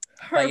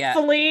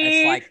 Hopefully,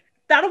 it's like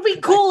that'll be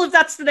cool if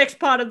that's the next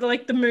part of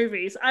the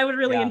movies. I would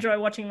really enjoy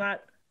watching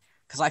that.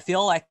 Because I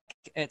feel like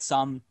it's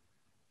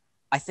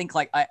I think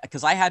like I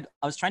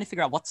was trying to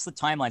figure out what's the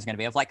timeline's going to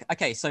be of like,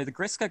 okay, so the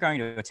Grisk are going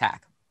to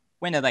attack.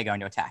 When are they going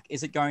to attack?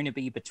 Is it going to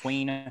be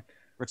between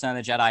Return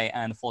of the Jedi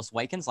and The Force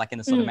Awakens, like in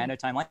the sort of Mando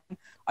timeline?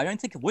 I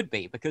don't think it would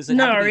be, because it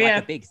would be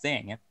like a big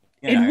thing.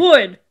 It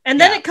would. And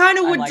then it kind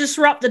of would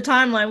disrupt the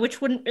timeline,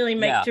 which wouldn't really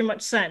make too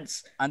much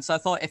sense. And so I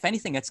thought, if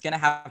anything, it's going to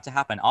have to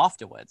happen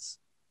afterwards.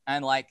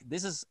 And like,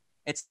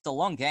 it's a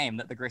long game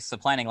that the Grisks are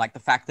planning. Like the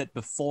fact that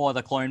before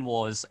the Clone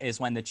Wars is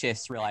when the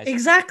Chiss realized.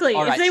 Exactly.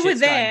 If they were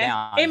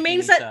there, it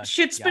means that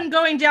shit's been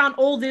going down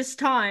all this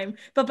time.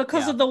 But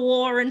because of the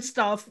war and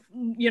stuff,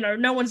 you know,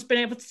 no one's been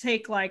able to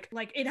take like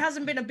it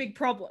hasn't been a big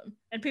problem.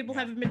 And people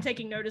haven't been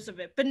taking notice of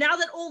it. But now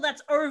that all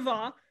that's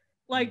over,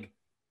 like,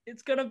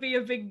 it's going to be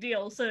a big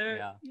deal.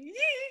 So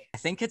I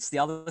think it's the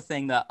other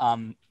thing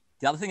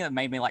that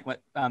made me like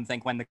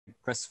think when the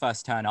Grisks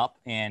first turn up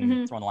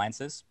in Thrawn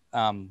Alliances,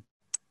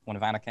 one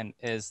of Anakin,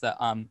 is that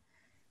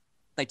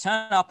they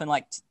turn up and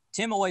like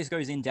Tim always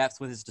goes in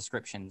depth with his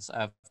descriptions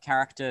of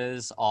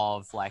characters,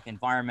 of like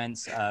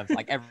environments, of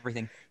like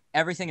everything.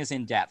 Everything is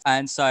in depth,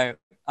 and so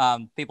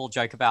people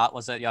joke about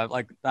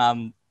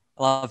I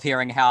love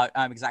hearing how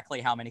exactly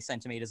how many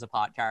centimeters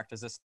apart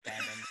characters are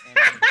standing in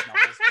these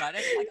novels, but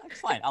it's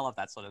fine. I love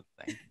that sort of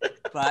thing.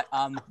 But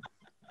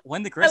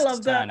when the Grisks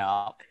turn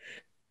up,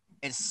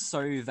 it's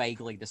so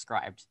vaguely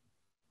described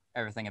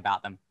everything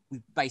about them. We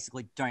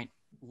basically don't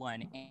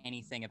learn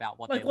anything about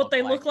what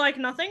they look like.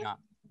 Nothing. No,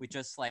 we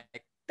just like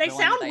they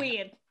sound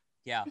weird.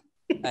 Yeah,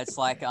 it's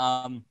like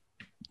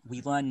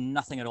we learn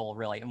nothing at all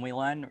really, and we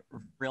learn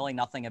really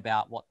nothing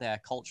about what their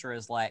culture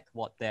is like,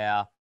 what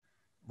their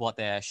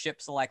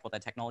ships are like, what their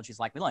technology is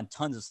like. We learn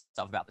tons of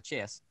stuff about the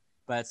Chiss,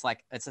 but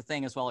it's a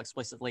thing as well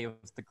explicitly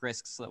with the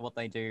Grisks that what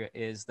they do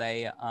is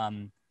they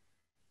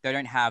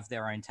don't have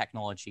their own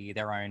technology,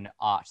 their own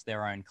art,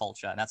 their own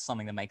culture, and that's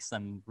something that makes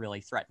them really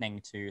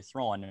threatening to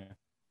Thrawn,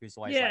 who's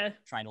always like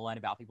trying to learn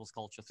about people's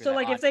culture through so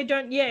like art. if they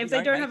don't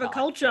have a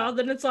culture,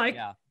 then it's like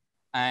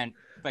and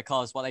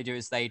because what they do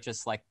is they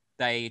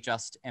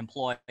just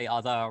employ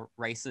other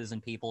races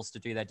and peoples to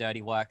do their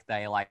dirty work.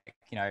 They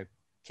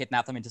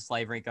kidnap them into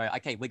slavery, go,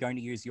 okay, we're going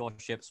to use your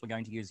ships, we're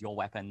going to use your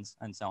weapons,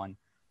 and so on.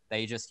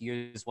 They just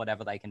use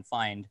whatever they can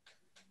find,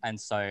 and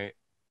so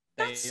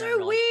that's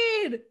so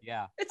weird.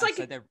 Yeah, it's like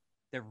so they're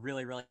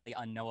really, really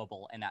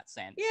unknowable in that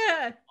sense.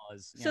 Yeah.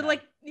 Because,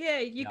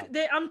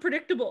 they're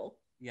unpredictable.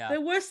 Yeah.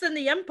 They're worse than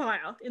the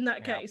Empire in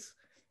that case.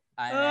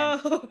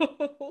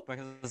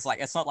 Because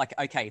it's not like,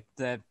 okay,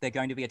 they're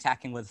going to be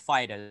attacking with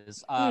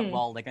fighters.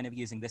 Well, they're going to be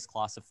using this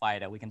class of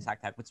fighter. We can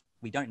attack that.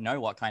 We don't know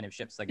what kind of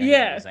ships they're going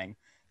to be using,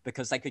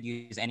 because they could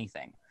use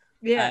anything.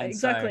 Yeah, and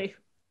exactly.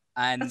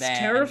 That's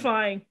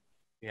terrifying.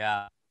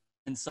 Yeah.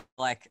 And so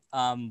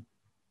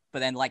but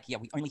then we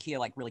only hear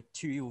like really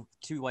two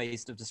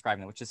ways of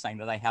describing it, which is saying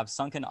that they have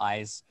sunken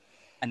eyes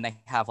and they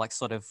have like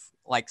sort of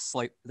like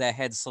slope, their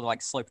heads sort of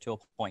like slope to a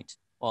point,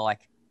 or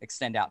like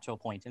extend out to a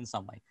point in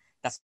some way.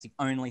 That's the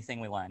only thing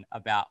we learn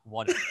about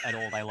what at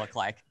all they look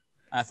like.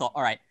 And I thought,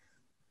 all right,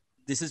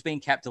 this has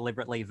been kept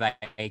deliberately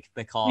vague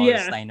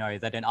because they know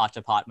that an art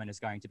department is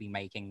going to be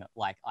making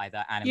like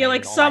either animated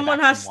like someone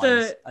has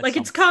to, like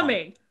it's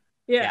coming.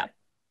 Yeah.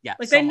 Yeah,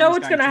 like they know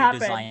it's going to happen.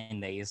 Design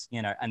these,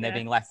 you know, and they're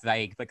being left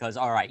vague because,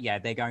 all right, yeah,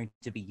 they're going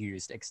to be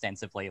used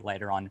extensively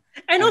later on.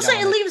 And also,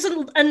 it leaves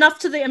enough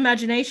to the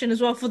imagination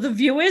as well for the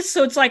viewers.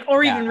 So it's like,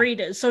 or even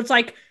readers. So it's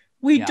like,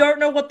 we don't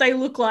know what they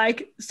look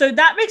like. So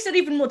that makes it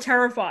even more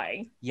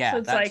terrifying. Yeah, so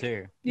it's that like,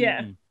 too.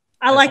 Yeah.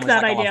 I like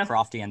that idea. A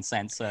Lovecraftian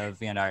sense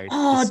of, you know.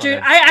 Oh, dude,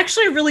 I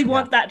actually really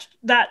want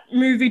that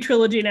movie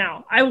trilogy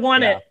now. I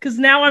want it because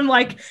now I'm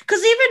like, because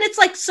even it's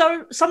like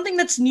something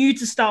that's new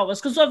to Star Wars.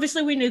 Because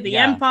obviously we knew the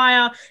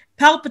Empire,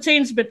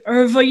 Palpatine's been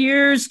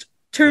overused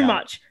too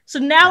much. So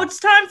now it's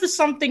time for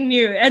something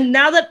new. And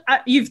now that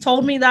you've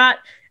told me that,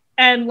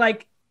 and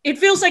like it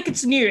feels like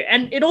it's new,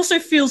 and it also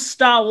feels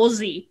Star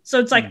Warsy. So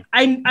it's like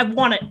I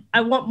want it.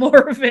 I want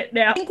more of it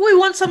now. I think we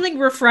want something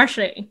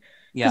refreshing.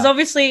 Because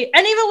obviously,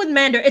 and even with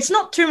Mando, it's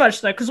not too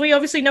much though, because we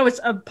obviously know it's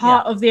a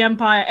part of the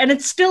Empire, and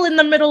it's still in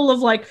the middle of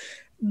like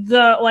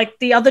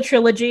the other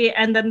trilogy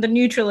and then the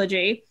new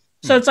trilogy.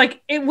 So it's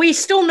like we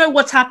still know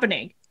what's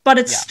happening, but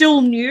it's still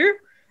new.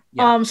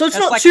 So it's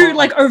not too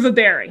like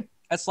overbearing.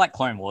 It's like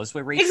Clone Wars.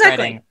 We're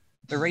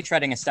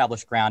retreading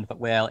established ground, but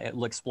we're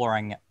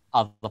exploring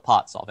other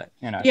parts of it.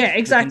 You know,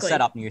 we can set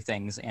up new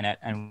things in it,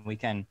 and we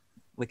can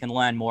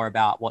learn more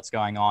about what's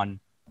going on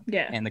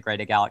in the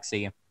greater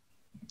galaxy.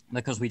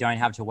 Because we don't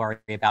have to worry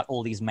about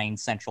all these main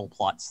central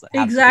plots. That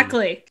have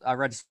I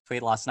read a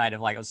tweet last night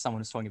of like someone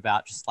was talking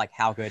about just like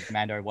how good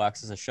Mando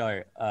works as a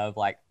show, of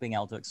like being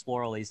able to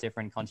explore all these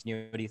different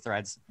continuity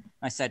threads. And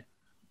I said,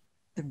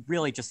 they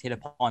really just hit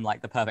upon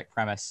like the perfect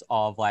premise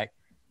of like,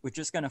 we're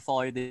just going to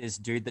follow this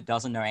dude that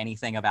doesn't know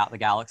anything about the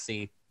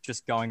galaxy,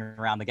 just going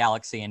around the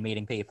galaxy and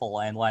meeting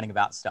people and learning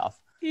about stuff.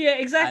 Yeah,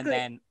 exactly.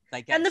 And then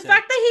they get the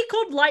fact that he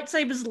called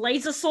lightsabers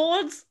laser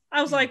swords,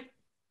 I was like,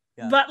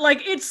 but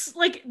like it's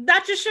like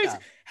that just shows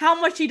how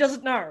much he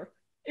doesn't know.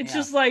 It's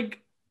just like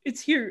it's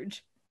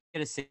huge.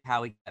 To see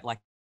how we get like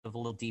a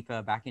little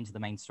deeper back into the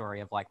main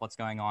story of like what's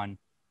going on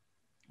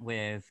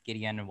with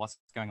Gideon and what's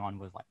going on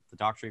with like the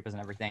Dark Troopers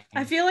and everything.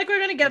 I feel like we're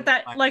gonna get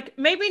that like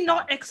maybe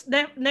not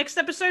next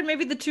episode,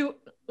 maybe the two.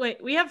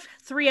 Wait, we have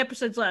 3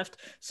 episodes left,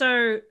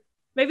 so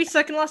maybe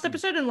second last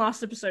episode and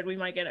last episode we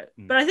might get it.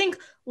 But I think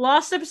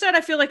last episode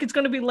I feel like it's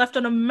gonna be left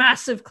on a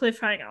massive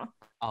cliffhanger.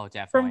 Oh,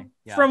 definitely.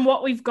 From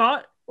what we've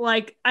got.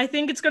 Like, I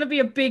think it's going to be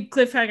a big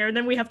cliffhanger, and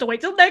then we have to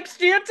wait till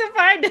next year to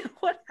find out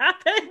what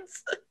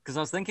happens. Because I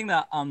was thinking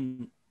that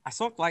I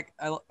saw like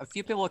a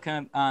few people were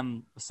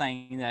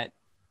saying that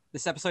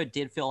this episode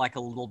did feel like a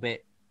little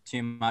bit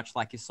too much.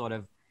 Like, you sort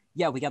of,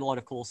 we get a lot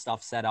of cool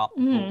stuff set up.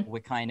 We're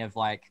kind of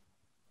like,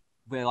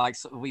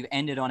 we've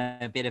ended on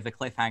a bit of a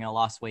cliffhanger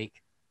last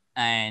week,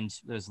 and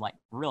there's like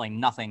really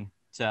nothing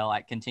to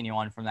like continue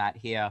on from that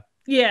here.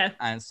 Yeah.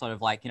 And it's sort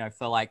of like, you know,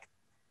 for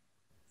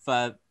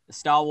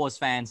Star Wars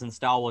fans and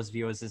Star Wars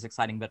viewers is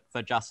exciting, but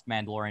for just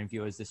Mandalorian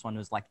viewers, this one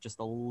was like just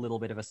a little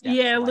bit of a step.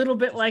 Yeah, a little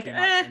bit like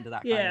into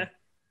that kind of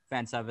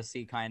fan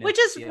service-y kind of.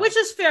 Which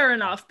is fair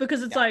enough,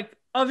 because it's like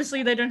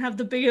obviously they don't have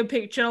the bigger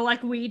picture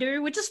like we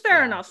do, which is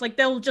fair enough. Like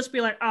they'll just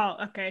be like, oh,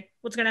 okay,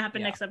 what's gonna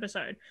happen next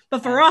episode?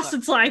 But for us,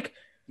 it's like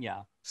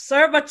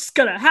so much's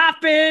gonna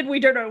happen.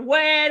 We don't know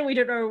when, we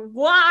don't know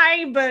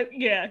why, but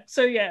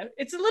so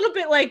it's a little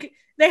bit like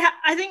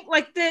I think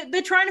like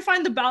they're trying to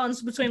find the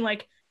balance between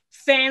like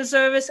fan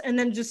service and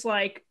then just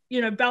like, you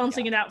know,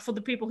 balancing it out for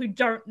the people who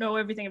don't know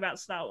everything about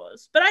Star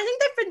Wars. But I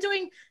think they've been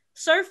doing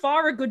so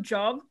far a good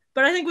job.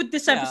 But I think with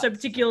this episode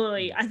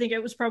particularly, I think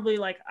it was probably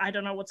like, I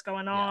don't know what's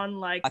going on.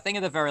 Like, I think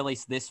at the very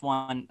least, this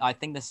one, I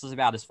think this is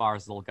about as far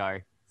as it'll go.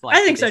 For, like,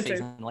 I think so too.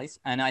 At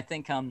least. And I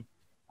think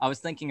I was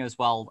thinking as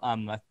well,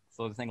 I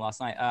saw the thing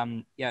last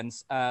night. In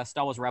Star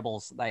Wars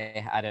Rebels,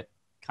 they had it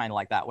kind of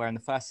like that, where in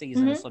the first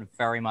season it's sort of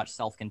very much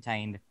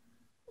self-contained.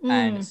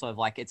 And it's sort of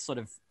like, it sort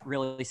of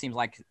really seems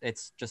like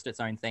it's just its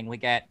own thing. We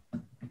get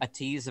a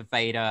tease of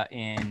Vader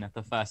in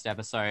the first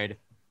episode.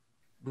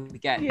 We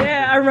get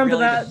I remember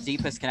really that. The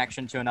deepest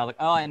connection to another.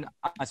 Oh, and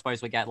I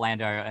suppose we get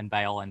Lando and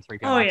Bale and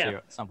 3PO too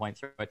at some point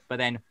through it. But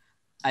then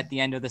at the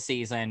end of the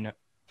season,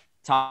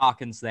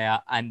 Tarkin's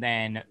there, and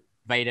then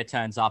Vader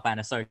turns up and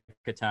Ahsoka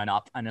turn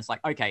up, and it's like,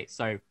 okay,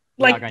 so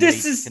we're like, going to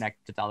be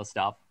connected to other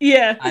stuff.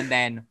 Yeah. And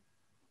then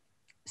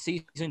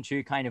season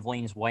 2 kind of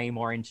leans way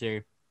more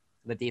into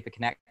the deeper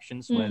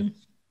connections with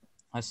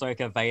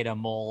Ahsoka, Vader,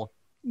 Maul,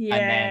 and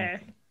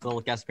then little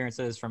guest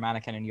appearances from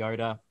Anakin and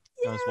Yoda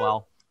as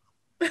well.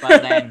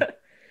 But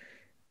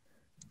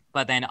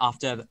then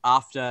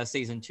after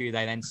season 2,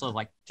 they then sort of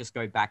like just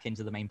go back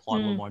into the main plot a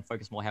little more and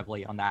focus more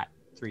heavily on that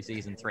through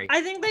season 3.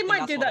 I think they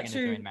might do that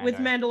too with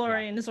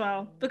Mandalorian as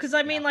well, because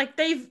I mean, like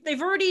they've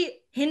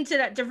already hinted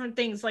at different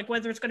things, like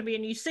whether it's going to be a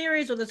new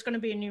series or there's going to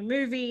be a new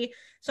movie.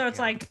 So it's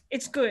like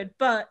it's good,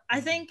 but I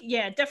think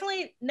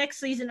definitely next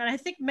season, and I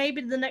think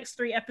maybe the next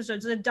 3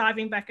 episodes they're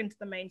diving back into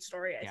the main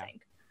story.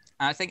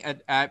 I think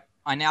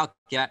I now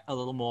get a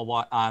little more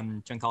what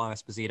Giancarlo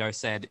Esposito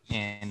said in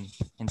an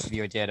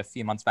interview he did a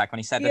few months back when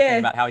he said the thing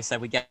about how he said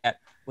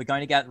we're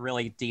going to get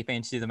really deep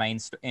into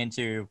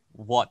into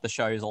what the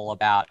show is all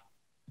about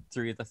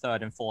through the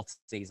third and fourth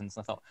seasons.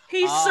 I thought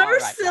he's so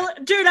right, silly,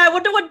 right. dude. I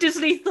wonder what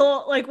Disney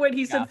thought. Like when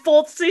he said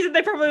fourth season,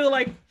 they probably were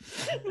like,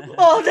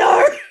 "Oh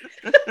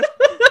no."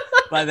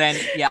 But then,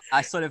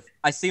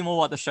 I see more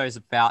what the show's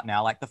about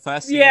now. Like the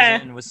first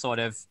season was sort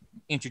of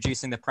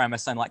introducing the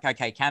premise and like,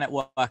 okay, can it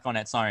work on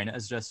its own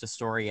as just a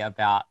story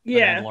about the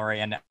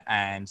Mandalorian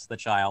and the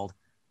child,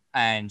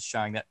 and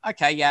showing that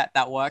okay,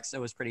 that works.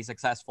 It was pretty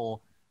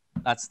successful.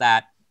 That's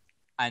that.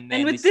 And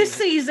with this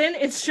season,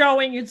 it's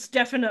showing it's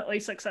definitely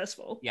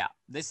successful. Yeah,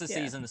 this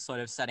season is sort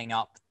of setting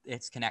up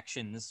its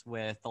connections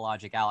with the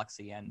larger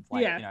galaxy and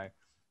like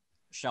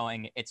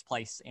showing its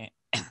place in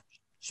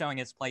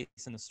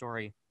the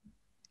story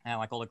and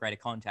like all the greater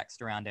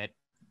context around it.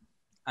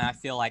 And I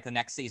feel like the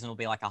next season will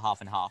be like a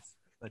half and half.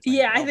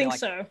 I think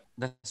so.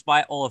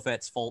 Despite all of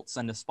its faults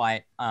and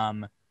despite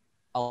a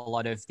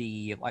lot of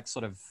the like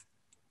sort of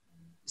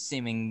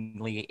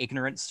seemingly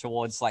ignorance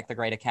towards like the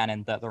greater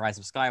canon that the Rise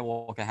of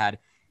Skywalker had,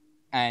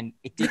 and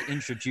it did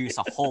introduce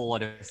a whole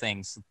lot of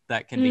things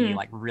that can be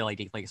like really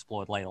deeply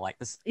explored later, like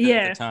the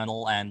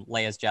Eternal and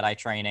Leia's Jedi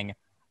training,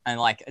 and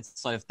like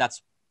it's sort of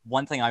that's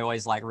one thing I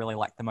always like really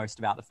like the most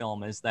about the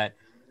film is that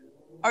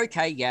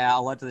okay, a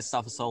lot of this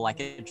stuff is sort of like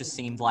it just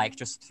seemed like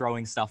just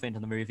throwing stuff into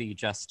the movie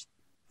just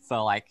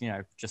for like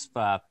just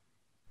for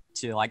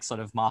to like sort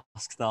of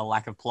mask the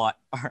lack of plot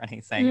or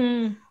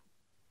anything,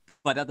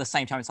 but at the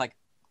same time it's like,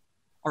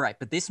 all right,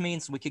 but this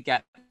means we could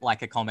get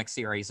like a comic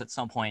series at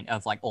some point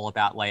of like all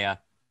about Leia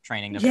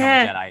training to become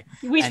a Jedi.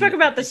 We spoke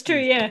about this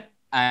too,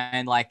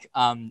 And like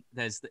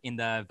there's in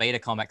the Vader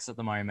comics at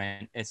the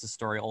moment, it's a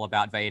story all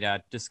about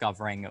Vader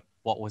discovering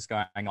what was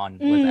going on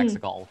with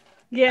Exegol.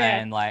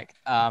 And like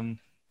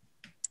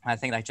I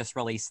think they just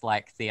released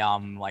like the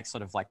like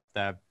sort of like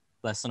the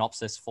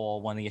synopsis for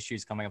one of the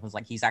issues coming up. It's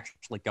like he's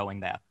actually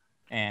going there,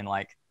 and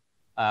like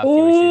a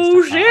few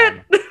issues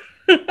to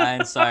come.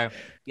 And so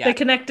they're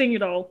connecting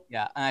it all.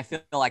 And I feel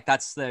like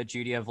that's the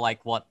duty of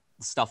like what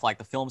stuff like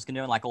the films can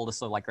do and like all this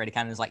sort of like greater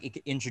canon is like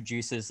it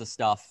introduces the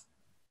stuff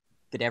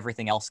that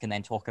everything else can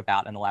then talk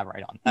about and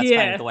elaborate on. That's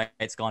kind of the way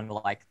it's gone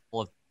with like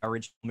all of the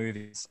original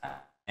movies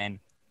and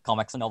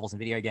comics and novels and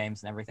video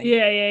games and everything.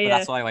 But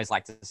that's what I always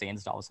like to see in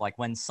Star Wars, like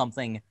when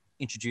something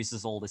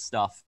introduces all this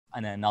stuff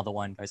and then another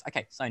one goes,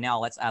 okay, so now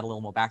let's add a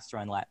little more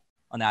backstory on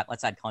that.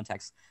 Let's add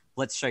context.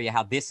 Let's show you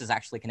how this is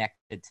actually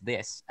connected to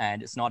this,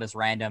 and it's not as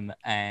random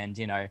and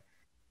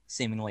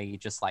seemingly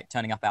just like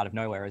turning up out of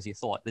nowhere as you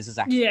thought. This is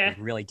actually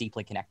really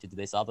deeply connected to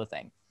this other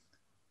thing.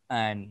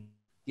 And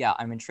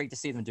I'm intrigued to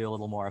see them do a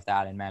little more of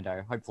that in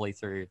Mando, hopefully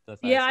through the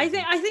third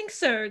season. I think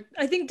so.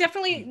 I think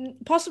definitely,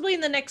 possibly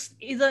in the next,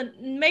 either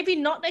maybe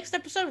not next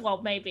episode,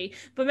 well maybe,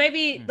 but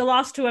maybe the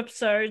last two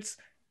episodes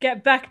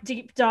get back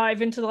deep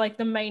dive into like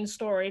the main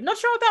story. Not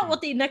sure about what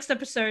the next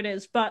episode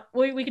is, but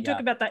we can talk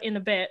about that in a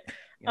bit.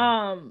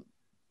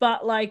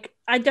 But like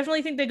I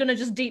definitely think they're gonna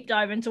just deep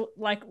dive into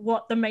like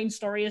what the main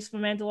story is for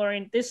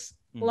Mandalorian this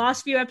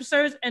last few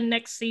episodes and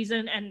next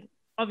season, and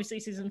obviously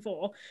season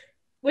 4,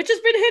 which has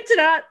been hinted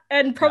at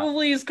and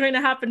probably is going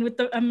to happen with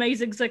the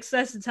amazing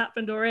success it's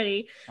happened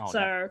already.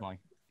 Definitely.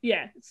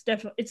 It's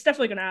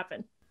definitely going to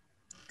happen.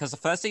 Because the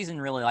first season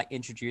really like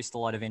introduced a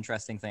lot of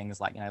interesting things,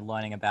 like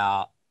learning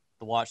about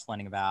the Watch,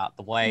 learning about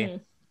the Way,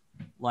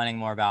 learning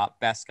more about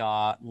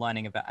Beskar,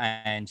 learning about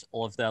and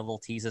all of the little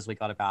teasers we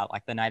got about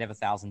like the Night of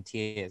 1,000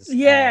 Tears.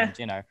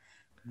 And,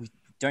 we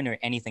don't know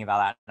anything about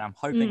that, and I'm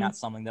hoping that's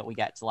something that we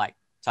get to like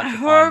touch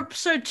upon. I hope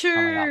so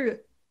too.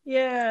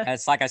 Yeah. And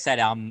it's like I said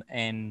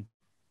in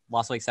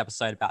last week's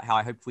episode about how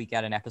I hope we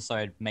get an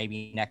episode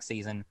maybe next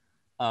season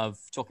of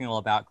talking all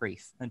about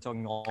grief and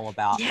talking all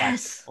about like,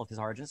 all of his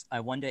origins.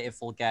 I wonder if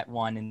we'll get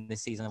one in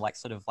this season of like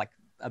sort of like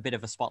a bit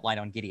of a spotlight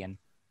on Gideon.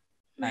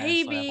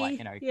 Maybe, sort of like,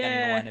 getting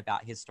to learn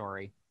about his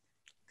story.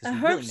 I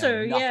hope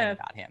so,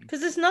 about him. Because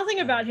there's nothing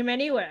about him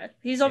anywhere.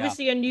 He's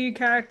obviously a new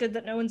character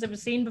that no one's ever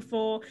seen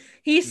before.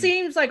 He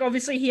seems like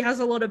obviously he has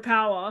a lot of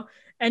power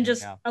and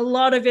just a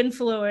lot of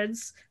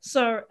influence.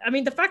 So, I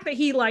mean, the fact that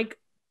he like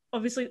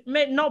obviously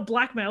not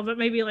blackmail, but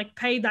maybe like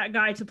paid that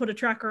guy to put a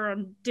tracker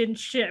on Din's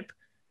ship.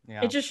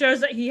 It just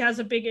shows that he has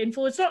a big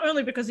influence, not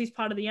only because he's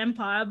part of the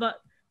Empire,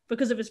 but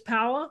because of his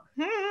power.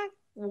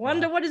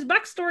 Wonder what his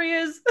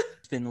backstory is.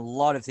 There's been a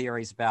lot of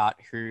theories about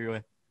who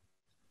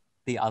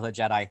the other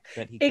Jedi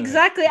that he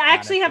exactly. I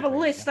actually have a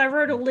list. I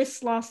wrote a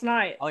list last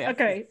night. Oh, yeah.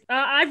 Okay.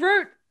 I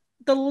wrote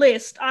the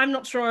list. I'm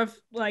not sure if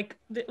like,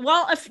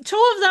 if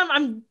 2 of them,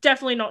 I'm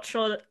definitely not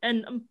sure,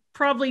 and I'm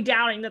probably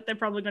doubting that they're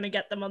probably going to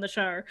get them on the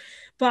show.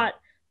 But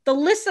the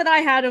list that I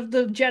had of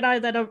the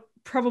Jedi that are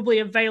probably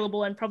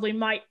available and probably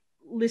might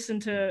listen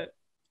to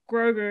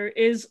Grogu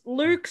is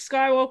Luke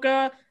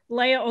Skywalker,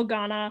 Leia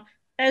Organa,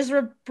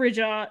 Ezra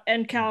Bridger,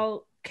 and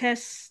Cal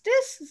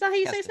Kestis? Is that how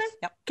you say his name?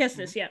 Yep.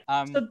 Kestis, yeah.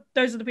 So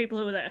those are the people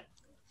who are there.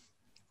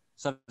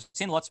 So I've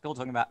seen lots of people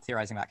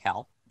theorizing about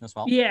Cal as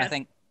well. Yeah. I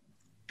think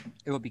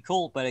it would be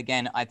cool, but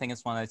again, I think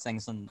it's one of those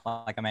things, and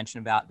like I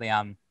mentioned about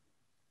the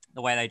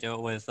way they do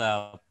it with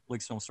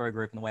Lucasfilm Story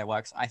Group and the way it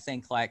works, I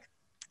think like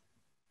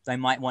they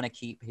might want to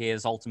keep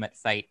his ultimate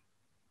fate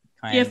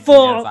kind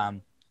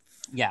of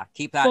Yeah,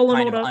 keep that Fallen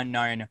kind of Order.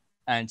 unknown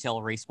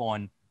until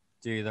Respawn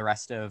do the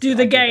rest of Do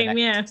the game,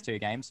 the yeah. next 2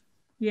 games.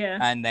 Yeah.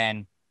 And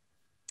then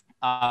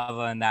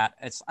other than that,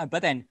 it's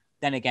but then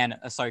again,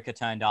 Ahsoka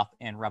turned up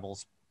in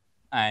Rebels,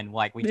 and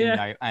like we didn't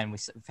know, and we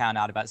found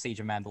out about Siege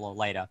of Mandalore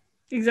later.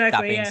 Exactly.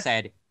 That being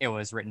said, it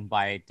was written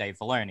by Dave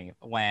Filoni,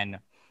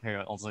 who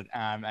also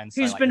and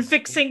so, who's like, been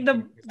fixing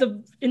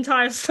the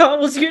entire Star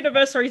Wars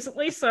universe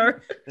recently. So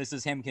this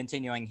is him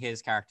continuing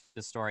his character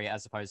story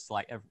as opposed to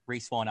like a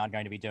Respawn are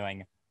going to be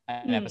doing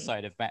an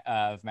episode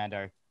of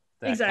Mando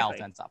that Cal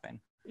ends up in.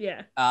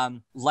 Yeah.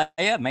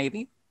 Leia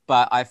maybe,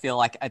 but I feel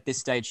like at this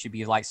stage she'd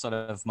be like sort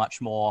of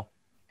much more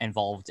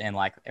involved in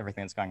like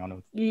everything that's going on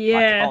with like,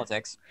 the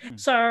politics.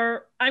 So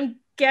I'm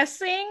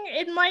guessing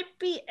it might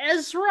be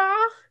Ezra.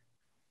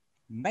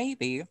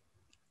 Maybe,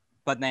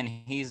 but then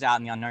he's out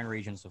in the unknown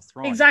regions of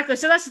Thrawn. Exactly.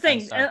 So that's the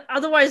thing. So,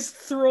 otherwise,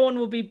 Thrawn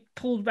will be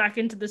pulled back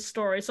into this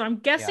story. So I'm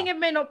guessing it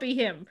may not be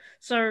him.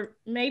 So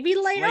maybe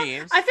later.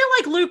 Please. I feel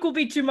like Luke will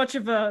be too much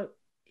of a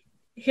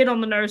hit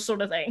on the nose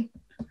sort of thing.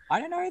 I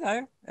don't know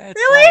though.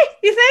 Really? Like,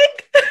 you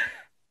think?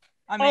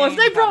 I mean, if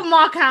they brought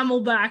Mark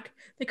Hamill back,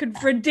 they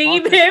could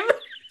redeem him.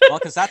 Well,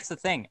 because that's the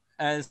thing.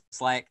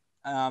 It's like,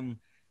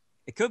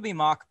 it could be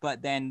Mark,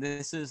 but then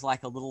this is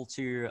like a little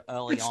too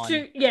early on.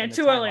 Too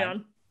early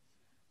on.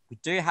 We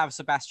do have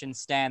Sebastian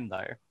Stan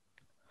though.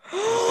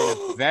 He's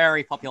been a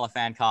very popular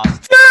fan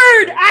cast.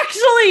 Dude,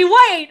 actually,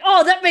 wait.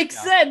 Oh, that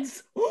makes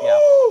sense. Yeah.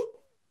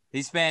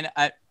 He's been.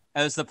 It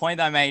was the point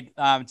that I made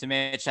to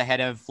Mitch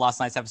ahead of last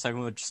night's episode.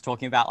 We were just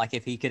talking about like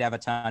if he could ever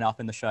turn up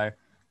in the show,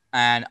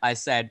 and I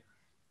said,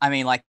 I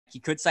mean, like you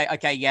could say,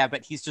 okay, yeah,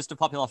 but he's just a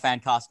popular fan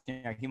cast.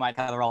 You know, he might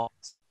have the role.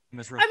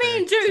 I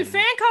mean, dude,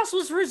 fan cast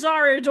was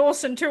Rosario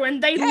Dawson too,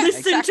 and they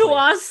listened to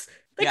us.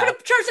 They could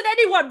have chosen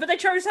anyone, but they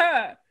chose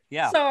her.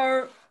 Yeah.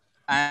 So.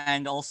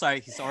 And also,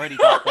 he's already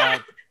got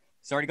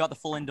the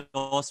full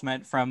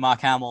endorsement from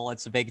Mark Hamill.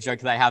 It's a big joke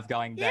they have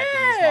going that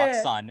he's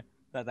Mark's son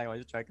that they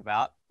always joke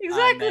about.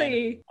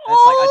 Exactly.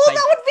 I'd say,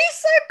 that would be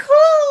so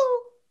cool.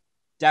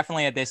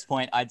 Definitely at this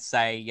point, I'd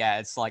say,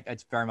 it's like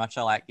it's very much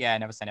a like,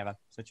 never say never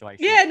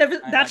situation. Yeah, never.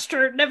 That's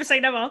true. Never say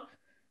never.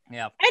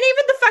 Yeah. And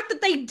even the fact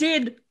that they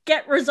did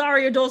get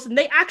Rosario Dawson,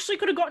 they actually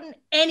could have gotten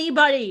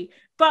anybody.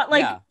 But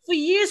like for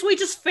years, we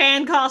just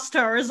fan cast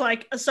her as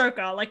like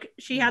Ahsoka. Like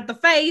she had the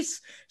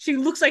face, she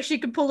looks like she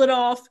could pull it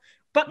off,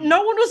 but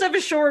no one was ever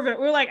sure of it.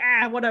 We were like,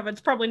 whatever, it's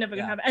probably never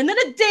gonna happen. And then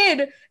it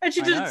did, and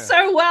she did it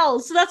so well.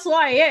 So that's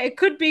why, it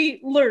could be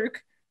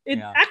Luke. It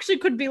actually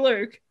could be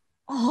Luke.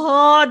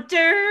 Oh,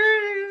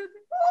 dude.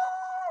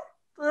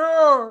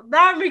 Oh,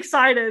 now I'm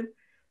excited.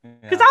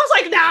 Because I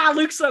was like, nah,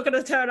 Luke's not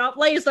going to turn up.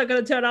 Leia's not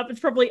going to turn up. It's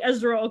probably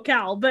Ezra or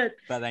Cal. But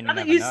then now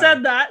that you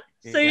said that,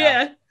 so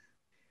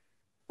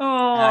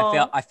Oh.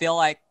 And I feel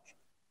like,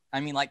 I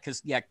mean, like,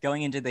 because,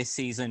 going into this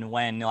season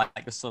when, like,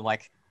 we're sort of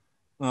like,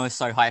 we were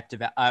so hyped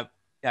about,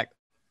 the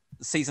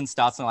season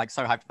starts and, like,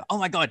 so hyped about, oh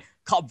my God,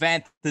 Cobb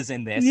Vanth's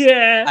in this.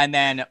 Yeah. And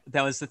then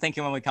there was the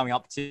thinking when we're coming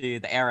up to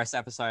the Heiress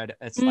episode,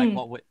 it's like,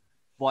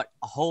 what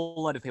a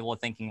whole lot of people are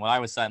thinking, what I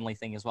was certainly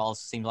thinking as well,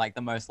 seemed like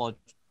the most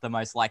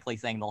likely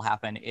thing that'll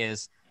happen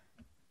is,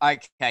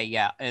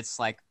 okay, it's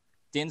like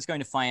Din's going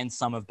to find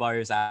some of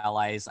Bo's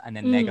allies, and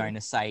then they're going to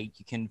say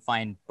you can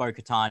find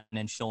Bo-Katan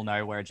and she'll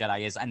know where a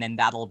Jedi is, and then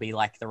that'll be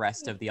like the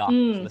rest of the arc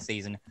for the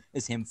season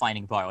is him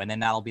finding Bo, and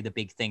then that'll be the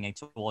big thing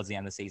towards the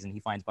end of the season.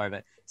 He finds Bo,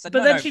 but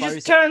then she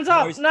just turns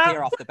up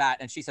clear off the bat,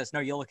 and she says, "No,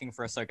 you're looking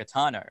for Ahsoka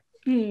Tano."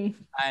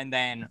 And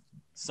then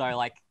so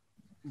like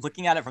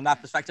looking at it from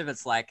that perspective,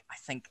 it's like I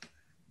think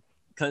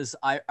because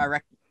I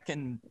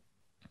reckon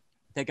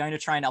they're going to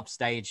try and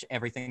upstage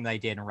everything they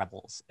did in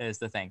Rebels is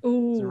the thing.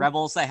 So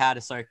Rebels, they had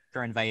Ahsoka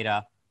and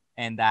Vader,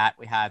 and that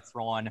we had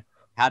Thrawn,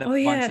 had a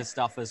bunch of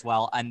stuff as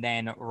well. And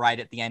then right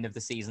at the end of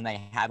the season,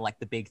 they had like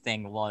the big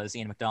thing was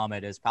Ian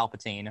McDermott as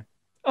Palpatine.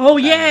 Oh,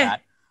 yeah.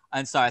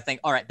 And so I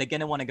think, all right, they're going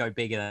to want to go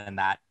bigger than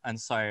that. And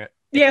so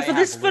for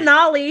this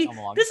finale,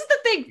 this is the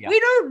thing. We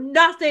know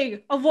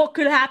nothing of what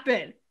could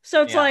happen.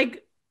 So it's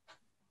like...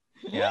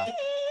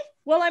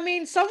 Well, I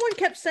mean, someone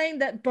kept saying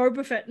that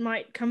Boba Fett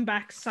might come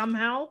back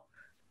somehow.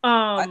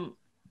 I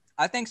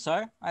think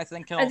so. I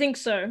think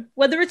so.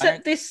 Whether it's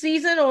at this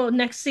season or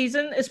next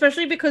season,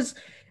 especially because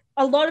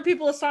a lot of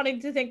people are starting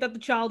to think that the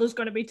child is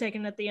going to be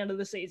taken at the end of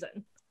the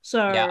season.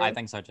 So I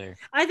think so too.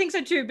 I think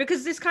so too,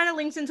 because this kind of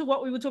links into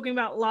what we were talking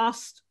about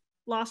last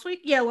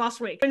week. Yeah, last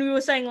week. When we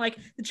were saying like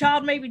the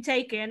child may be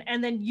taken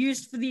and then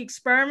used for the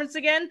experiments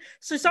again.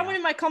 So someone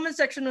in my comment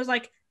section was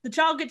like, the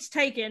child gets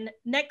taken.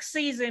 Next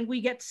season,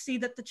 we get to see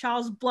that the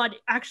child's blood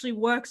actually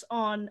works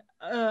on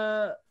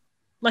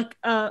like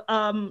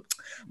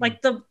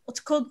the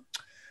what's it called?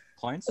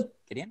 Clones?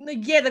 Gideon?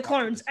 Yeah, the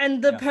clones.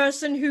 And the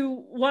person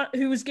who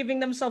was giving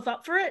themselves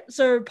up for it.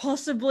 So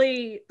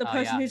possibly the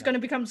person who's going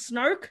to become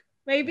Snoke,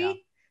 maybe. Yeah.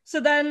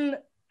 So then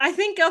I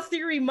think our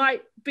theory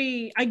might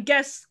be, I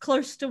guess,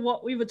 close to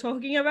what we were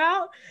talking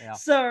about. Yeah.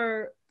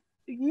 So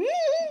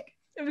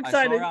I'm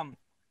excited.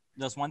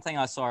 There's one thing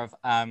I saw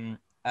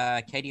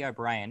of Katie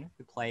O'Brien,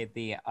 who played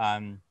the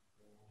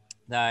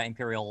the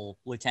Imperial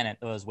lieutenant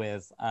that was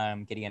with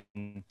Gideon.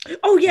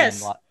 Oh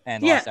yes,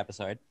 and last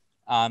episode.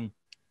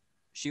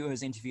 She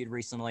was interviewed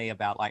recently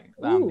about like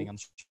being on the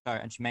show,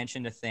 and she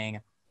mentioned a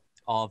thing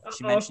of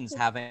she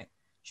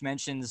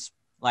mentions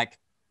like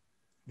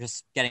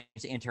just getting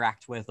to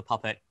interact with the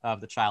puppet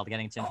of the child,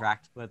 getting to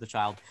interact with the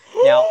child.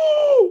 Now,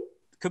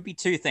 could be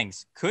two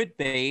things. Could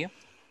be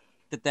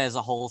that there's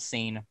a whole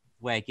scene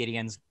where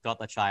Gideon's got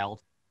the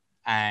child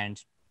and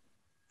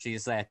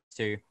she's there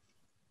too.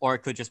 Or it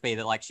could just be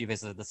that like she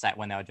visited the set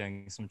when they were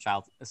doing some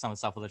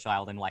stuff with the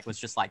child and like was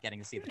just like getting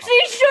to see the puppet.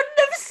 She shouldn't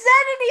have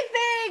said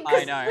anything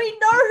because we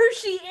know who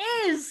she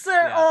is.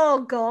 So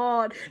oh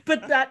god.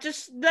 But that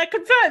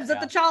confirms that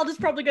the child is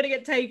probably gonna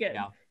get taken.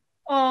 Yeah.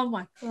 Oh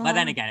my god. But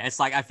then again, it's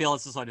like I feel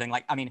it's the sort of thing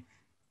like I mean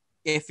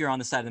if you're on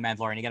the set of the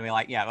Mandalorian, you're gonna be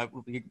like,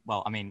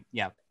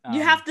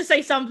 you have to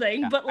say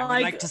something, but I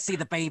would like to see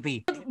the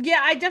baby. Yeah,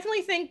 I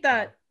definitely think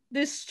that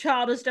this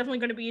child is definitely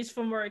going to be used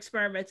for more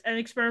experiments and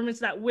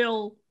experiments that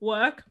will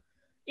work,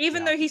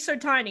 even though he's so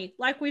tiny.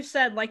 Like we've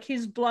said, like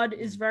his blood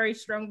is very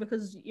strong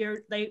because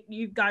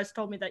you guys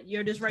told me that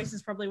Yoda's race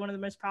is probably one of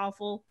the most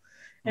powerful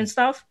and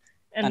stuff.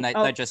 And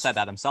they just said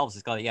that themselves.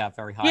 It's got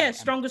very high. Yeah,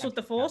 strongest with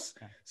the Force.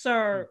 Yeah.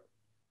 So,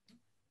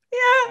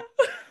 yeah.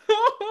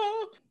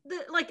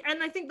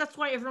 And I think that's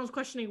why everyone's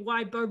questioning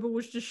why Boba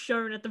was just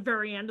shown at the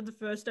very end of the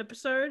first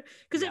episode,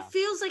 because it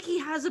feels like he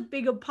has a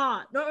bigger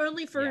part, not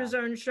only for his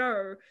own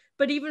show,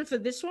 but even for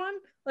this one.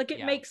 Like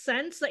it makes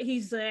sense that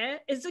he's there.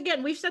 It's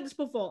again, we've said this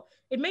before.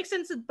 It makes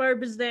sense that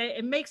Boba's there.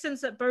 It makes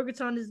sense that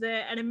Bo-Katan is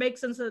there, and it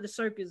makes sense that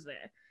Ahsoka's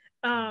there.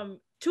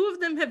 Two of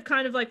them have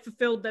kind of like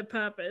fulfilled their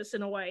purpose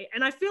in a way,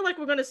 and I feel like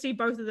we're going to see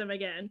both of them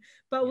again.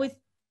 But with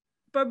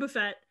Boba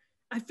Fett,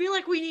 I feel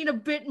like we need a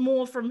bit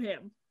more from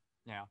him.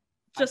 Yeah.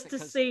 Just to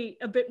see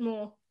a bit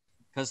more.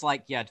 Because,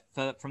 like,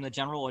 from the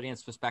general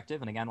audience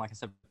perspective, and again, like I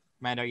said,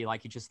 Mando, you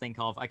just think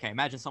of, okay,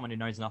 imagine someone who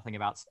knows nothing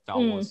about Star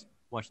Wars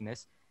watching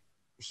this.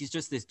 He's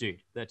just this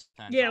dude that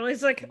turns up.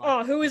 It's like,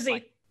 who is he?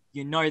 Like,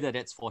 you know that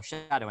it's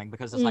foreshadowing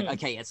because it's like,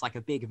 okay, it's like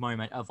a big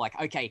moment of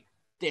like, okay,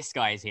 this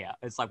guy's here.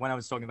 It's like when I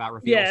was talking about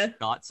reveal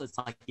shots, it's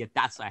like,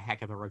 that's a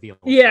heck of a reveal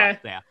shot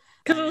there.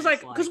 Because it was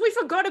like, because we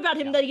forgot about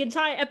him the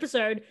entire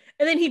episode,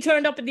 and then he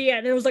turned up at the end,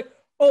 and it was like,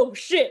 oh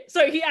shit,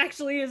 so he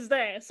actually is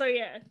there. So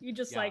you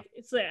just like,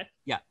 it's there.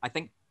 Yeah, I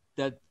think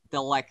that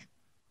they'll like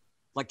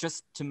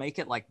just to make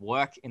it like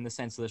work in the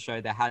sense of the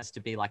show, there has to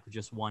be like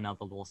just one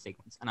other little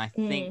sequence. And I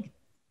think,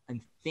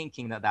 I'm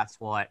thinking that that's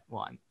what,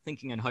 I'm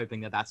thinking and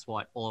hoping that that's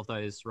what all of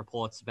those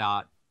reports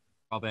about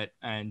Robert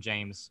and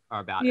James are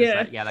about.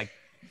 Yeah. Is that,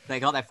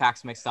 they got their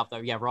facts mixed up though.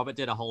 Yeah, Robert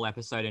did a whole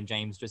episode and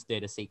James just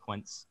did a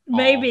sequence.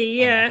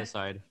 Maybe, an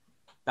episode.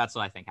 That's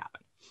what I think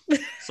happened.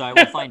 So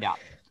we'll find out.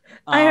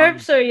 I hope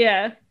so,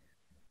 yeah.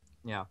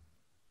 Yeah.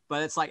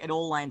 But it's like, it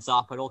all lines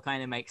up. It all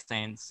kind of makes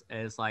sense.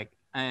 It's like,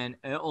 and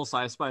it also,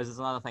 I suppose, is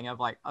another thing of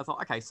like, I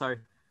thought, okay, so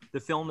the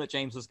film that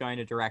James was going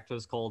to direct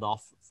was called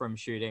off from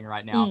shooting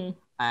right now.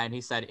 And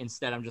he said,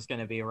 instead, I'm just going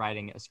to be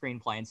writing a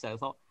screenplay instead. I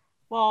thought,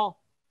 well,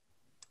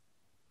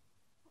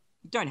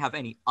 you don't have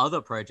any other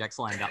projects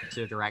lined up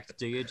to direct,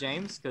 do you,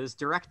 James? Because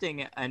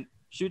directing and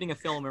shooting a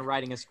film and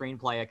writing a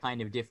screenplay are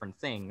kind of different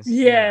things.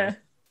 Yeah. You know?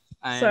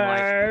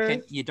 And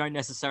like, you don't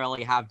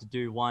necessarily have to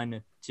do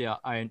one to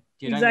own.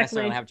 You don't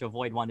necessarily have to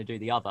avoid one to do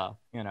the other.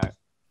 You know.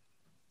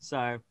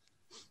 So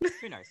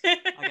who knows? I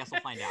guess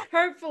we'll find out.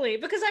 Hopefully,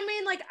 because I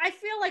mean, like, I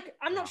feel like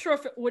I'm not sure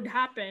if it would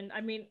happen.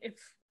 I mean, if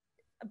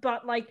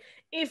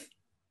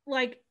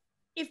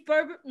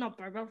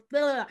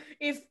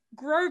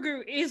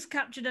Grogu is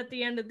captured at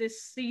the end of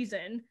this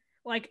season.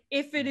 Like,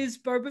 if it is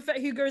Boba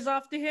Fett who goes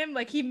after him,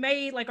 like, he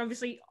may, like,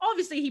 obviously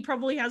he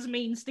probably has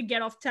means to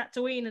get off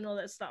Tatooine and all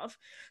that stuff.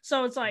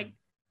 So it's like,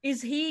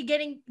 does he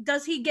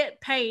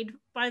get paid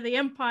by the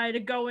Empire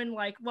to go and,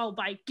 like, well,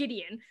 by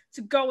Gideon,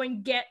 to go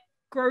and get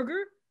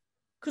Grogu?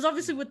 Because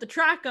obviously with the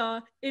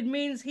tracker, it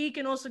means he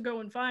can also go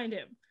and find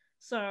him.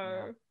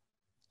 So,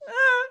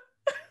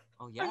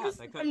 I'm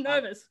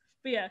nervous.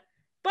 But yeah.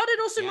 But it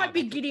also might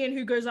be Gideon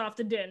who goes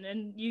after Din,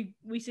 and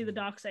we see the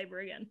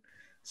Darksaber again.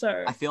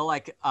 So I feel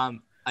like I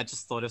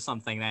just thought of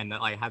something then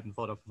that I hadn't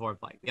thought of before.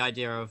 Like the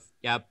idea of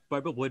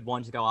Boba would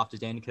want to go after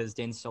Din because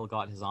Din still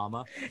got his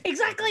armor.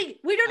 Exactly.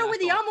 We don't know where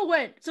the armor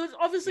went, so it's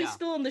obviously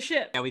still on the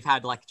ship. Yeah, we've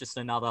had like just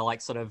another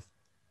like sort of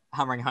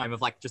hammering home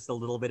of like just a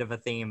little bit of a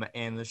theme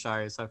in the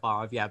show so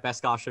far. Of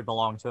Beskar should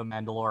belong to a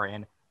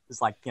Mandalorian. It's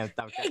like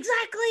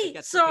exactly.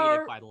 Gets so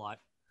repeated quite a lot.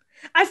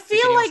 I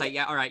feel like say,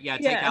 all right,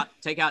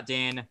 take out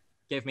Din,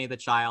 give me the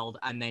child,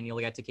 and then you'll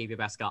get to keep your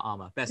Beskar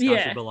armor.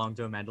 Beskar should belong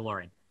to a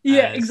Mandalorian.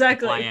 Yeah,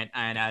 exactly.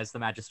 And as the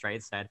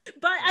magistrate said.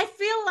 But I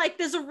feel like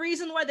there's a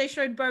reason why they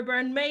showed Boba,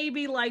 and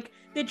maybe like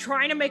they're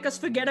trying to make us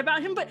forget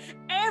about him, but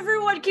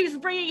everyone keeps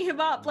bringing him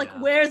up. Like,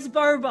 where's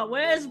Boba?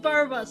 Where's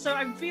Boba? So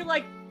I feel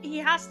like he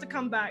has to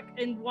come back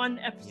in one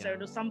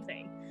episode or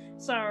something.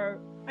 So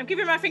I'm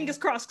keeping my fingers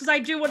crossed because I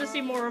do want to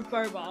see more of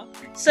Boba.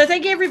 So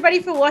thank you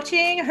everybody for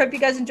watching. I hope you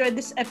guys enjoyed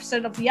this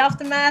episode of The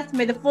Aftermath.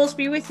 May the Force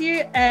be with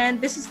you,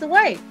 and this is the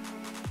way.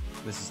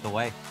 This is the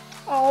way.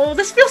 Oh,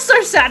 this feels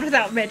so sad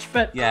without Mitch,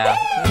 but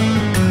Yeah.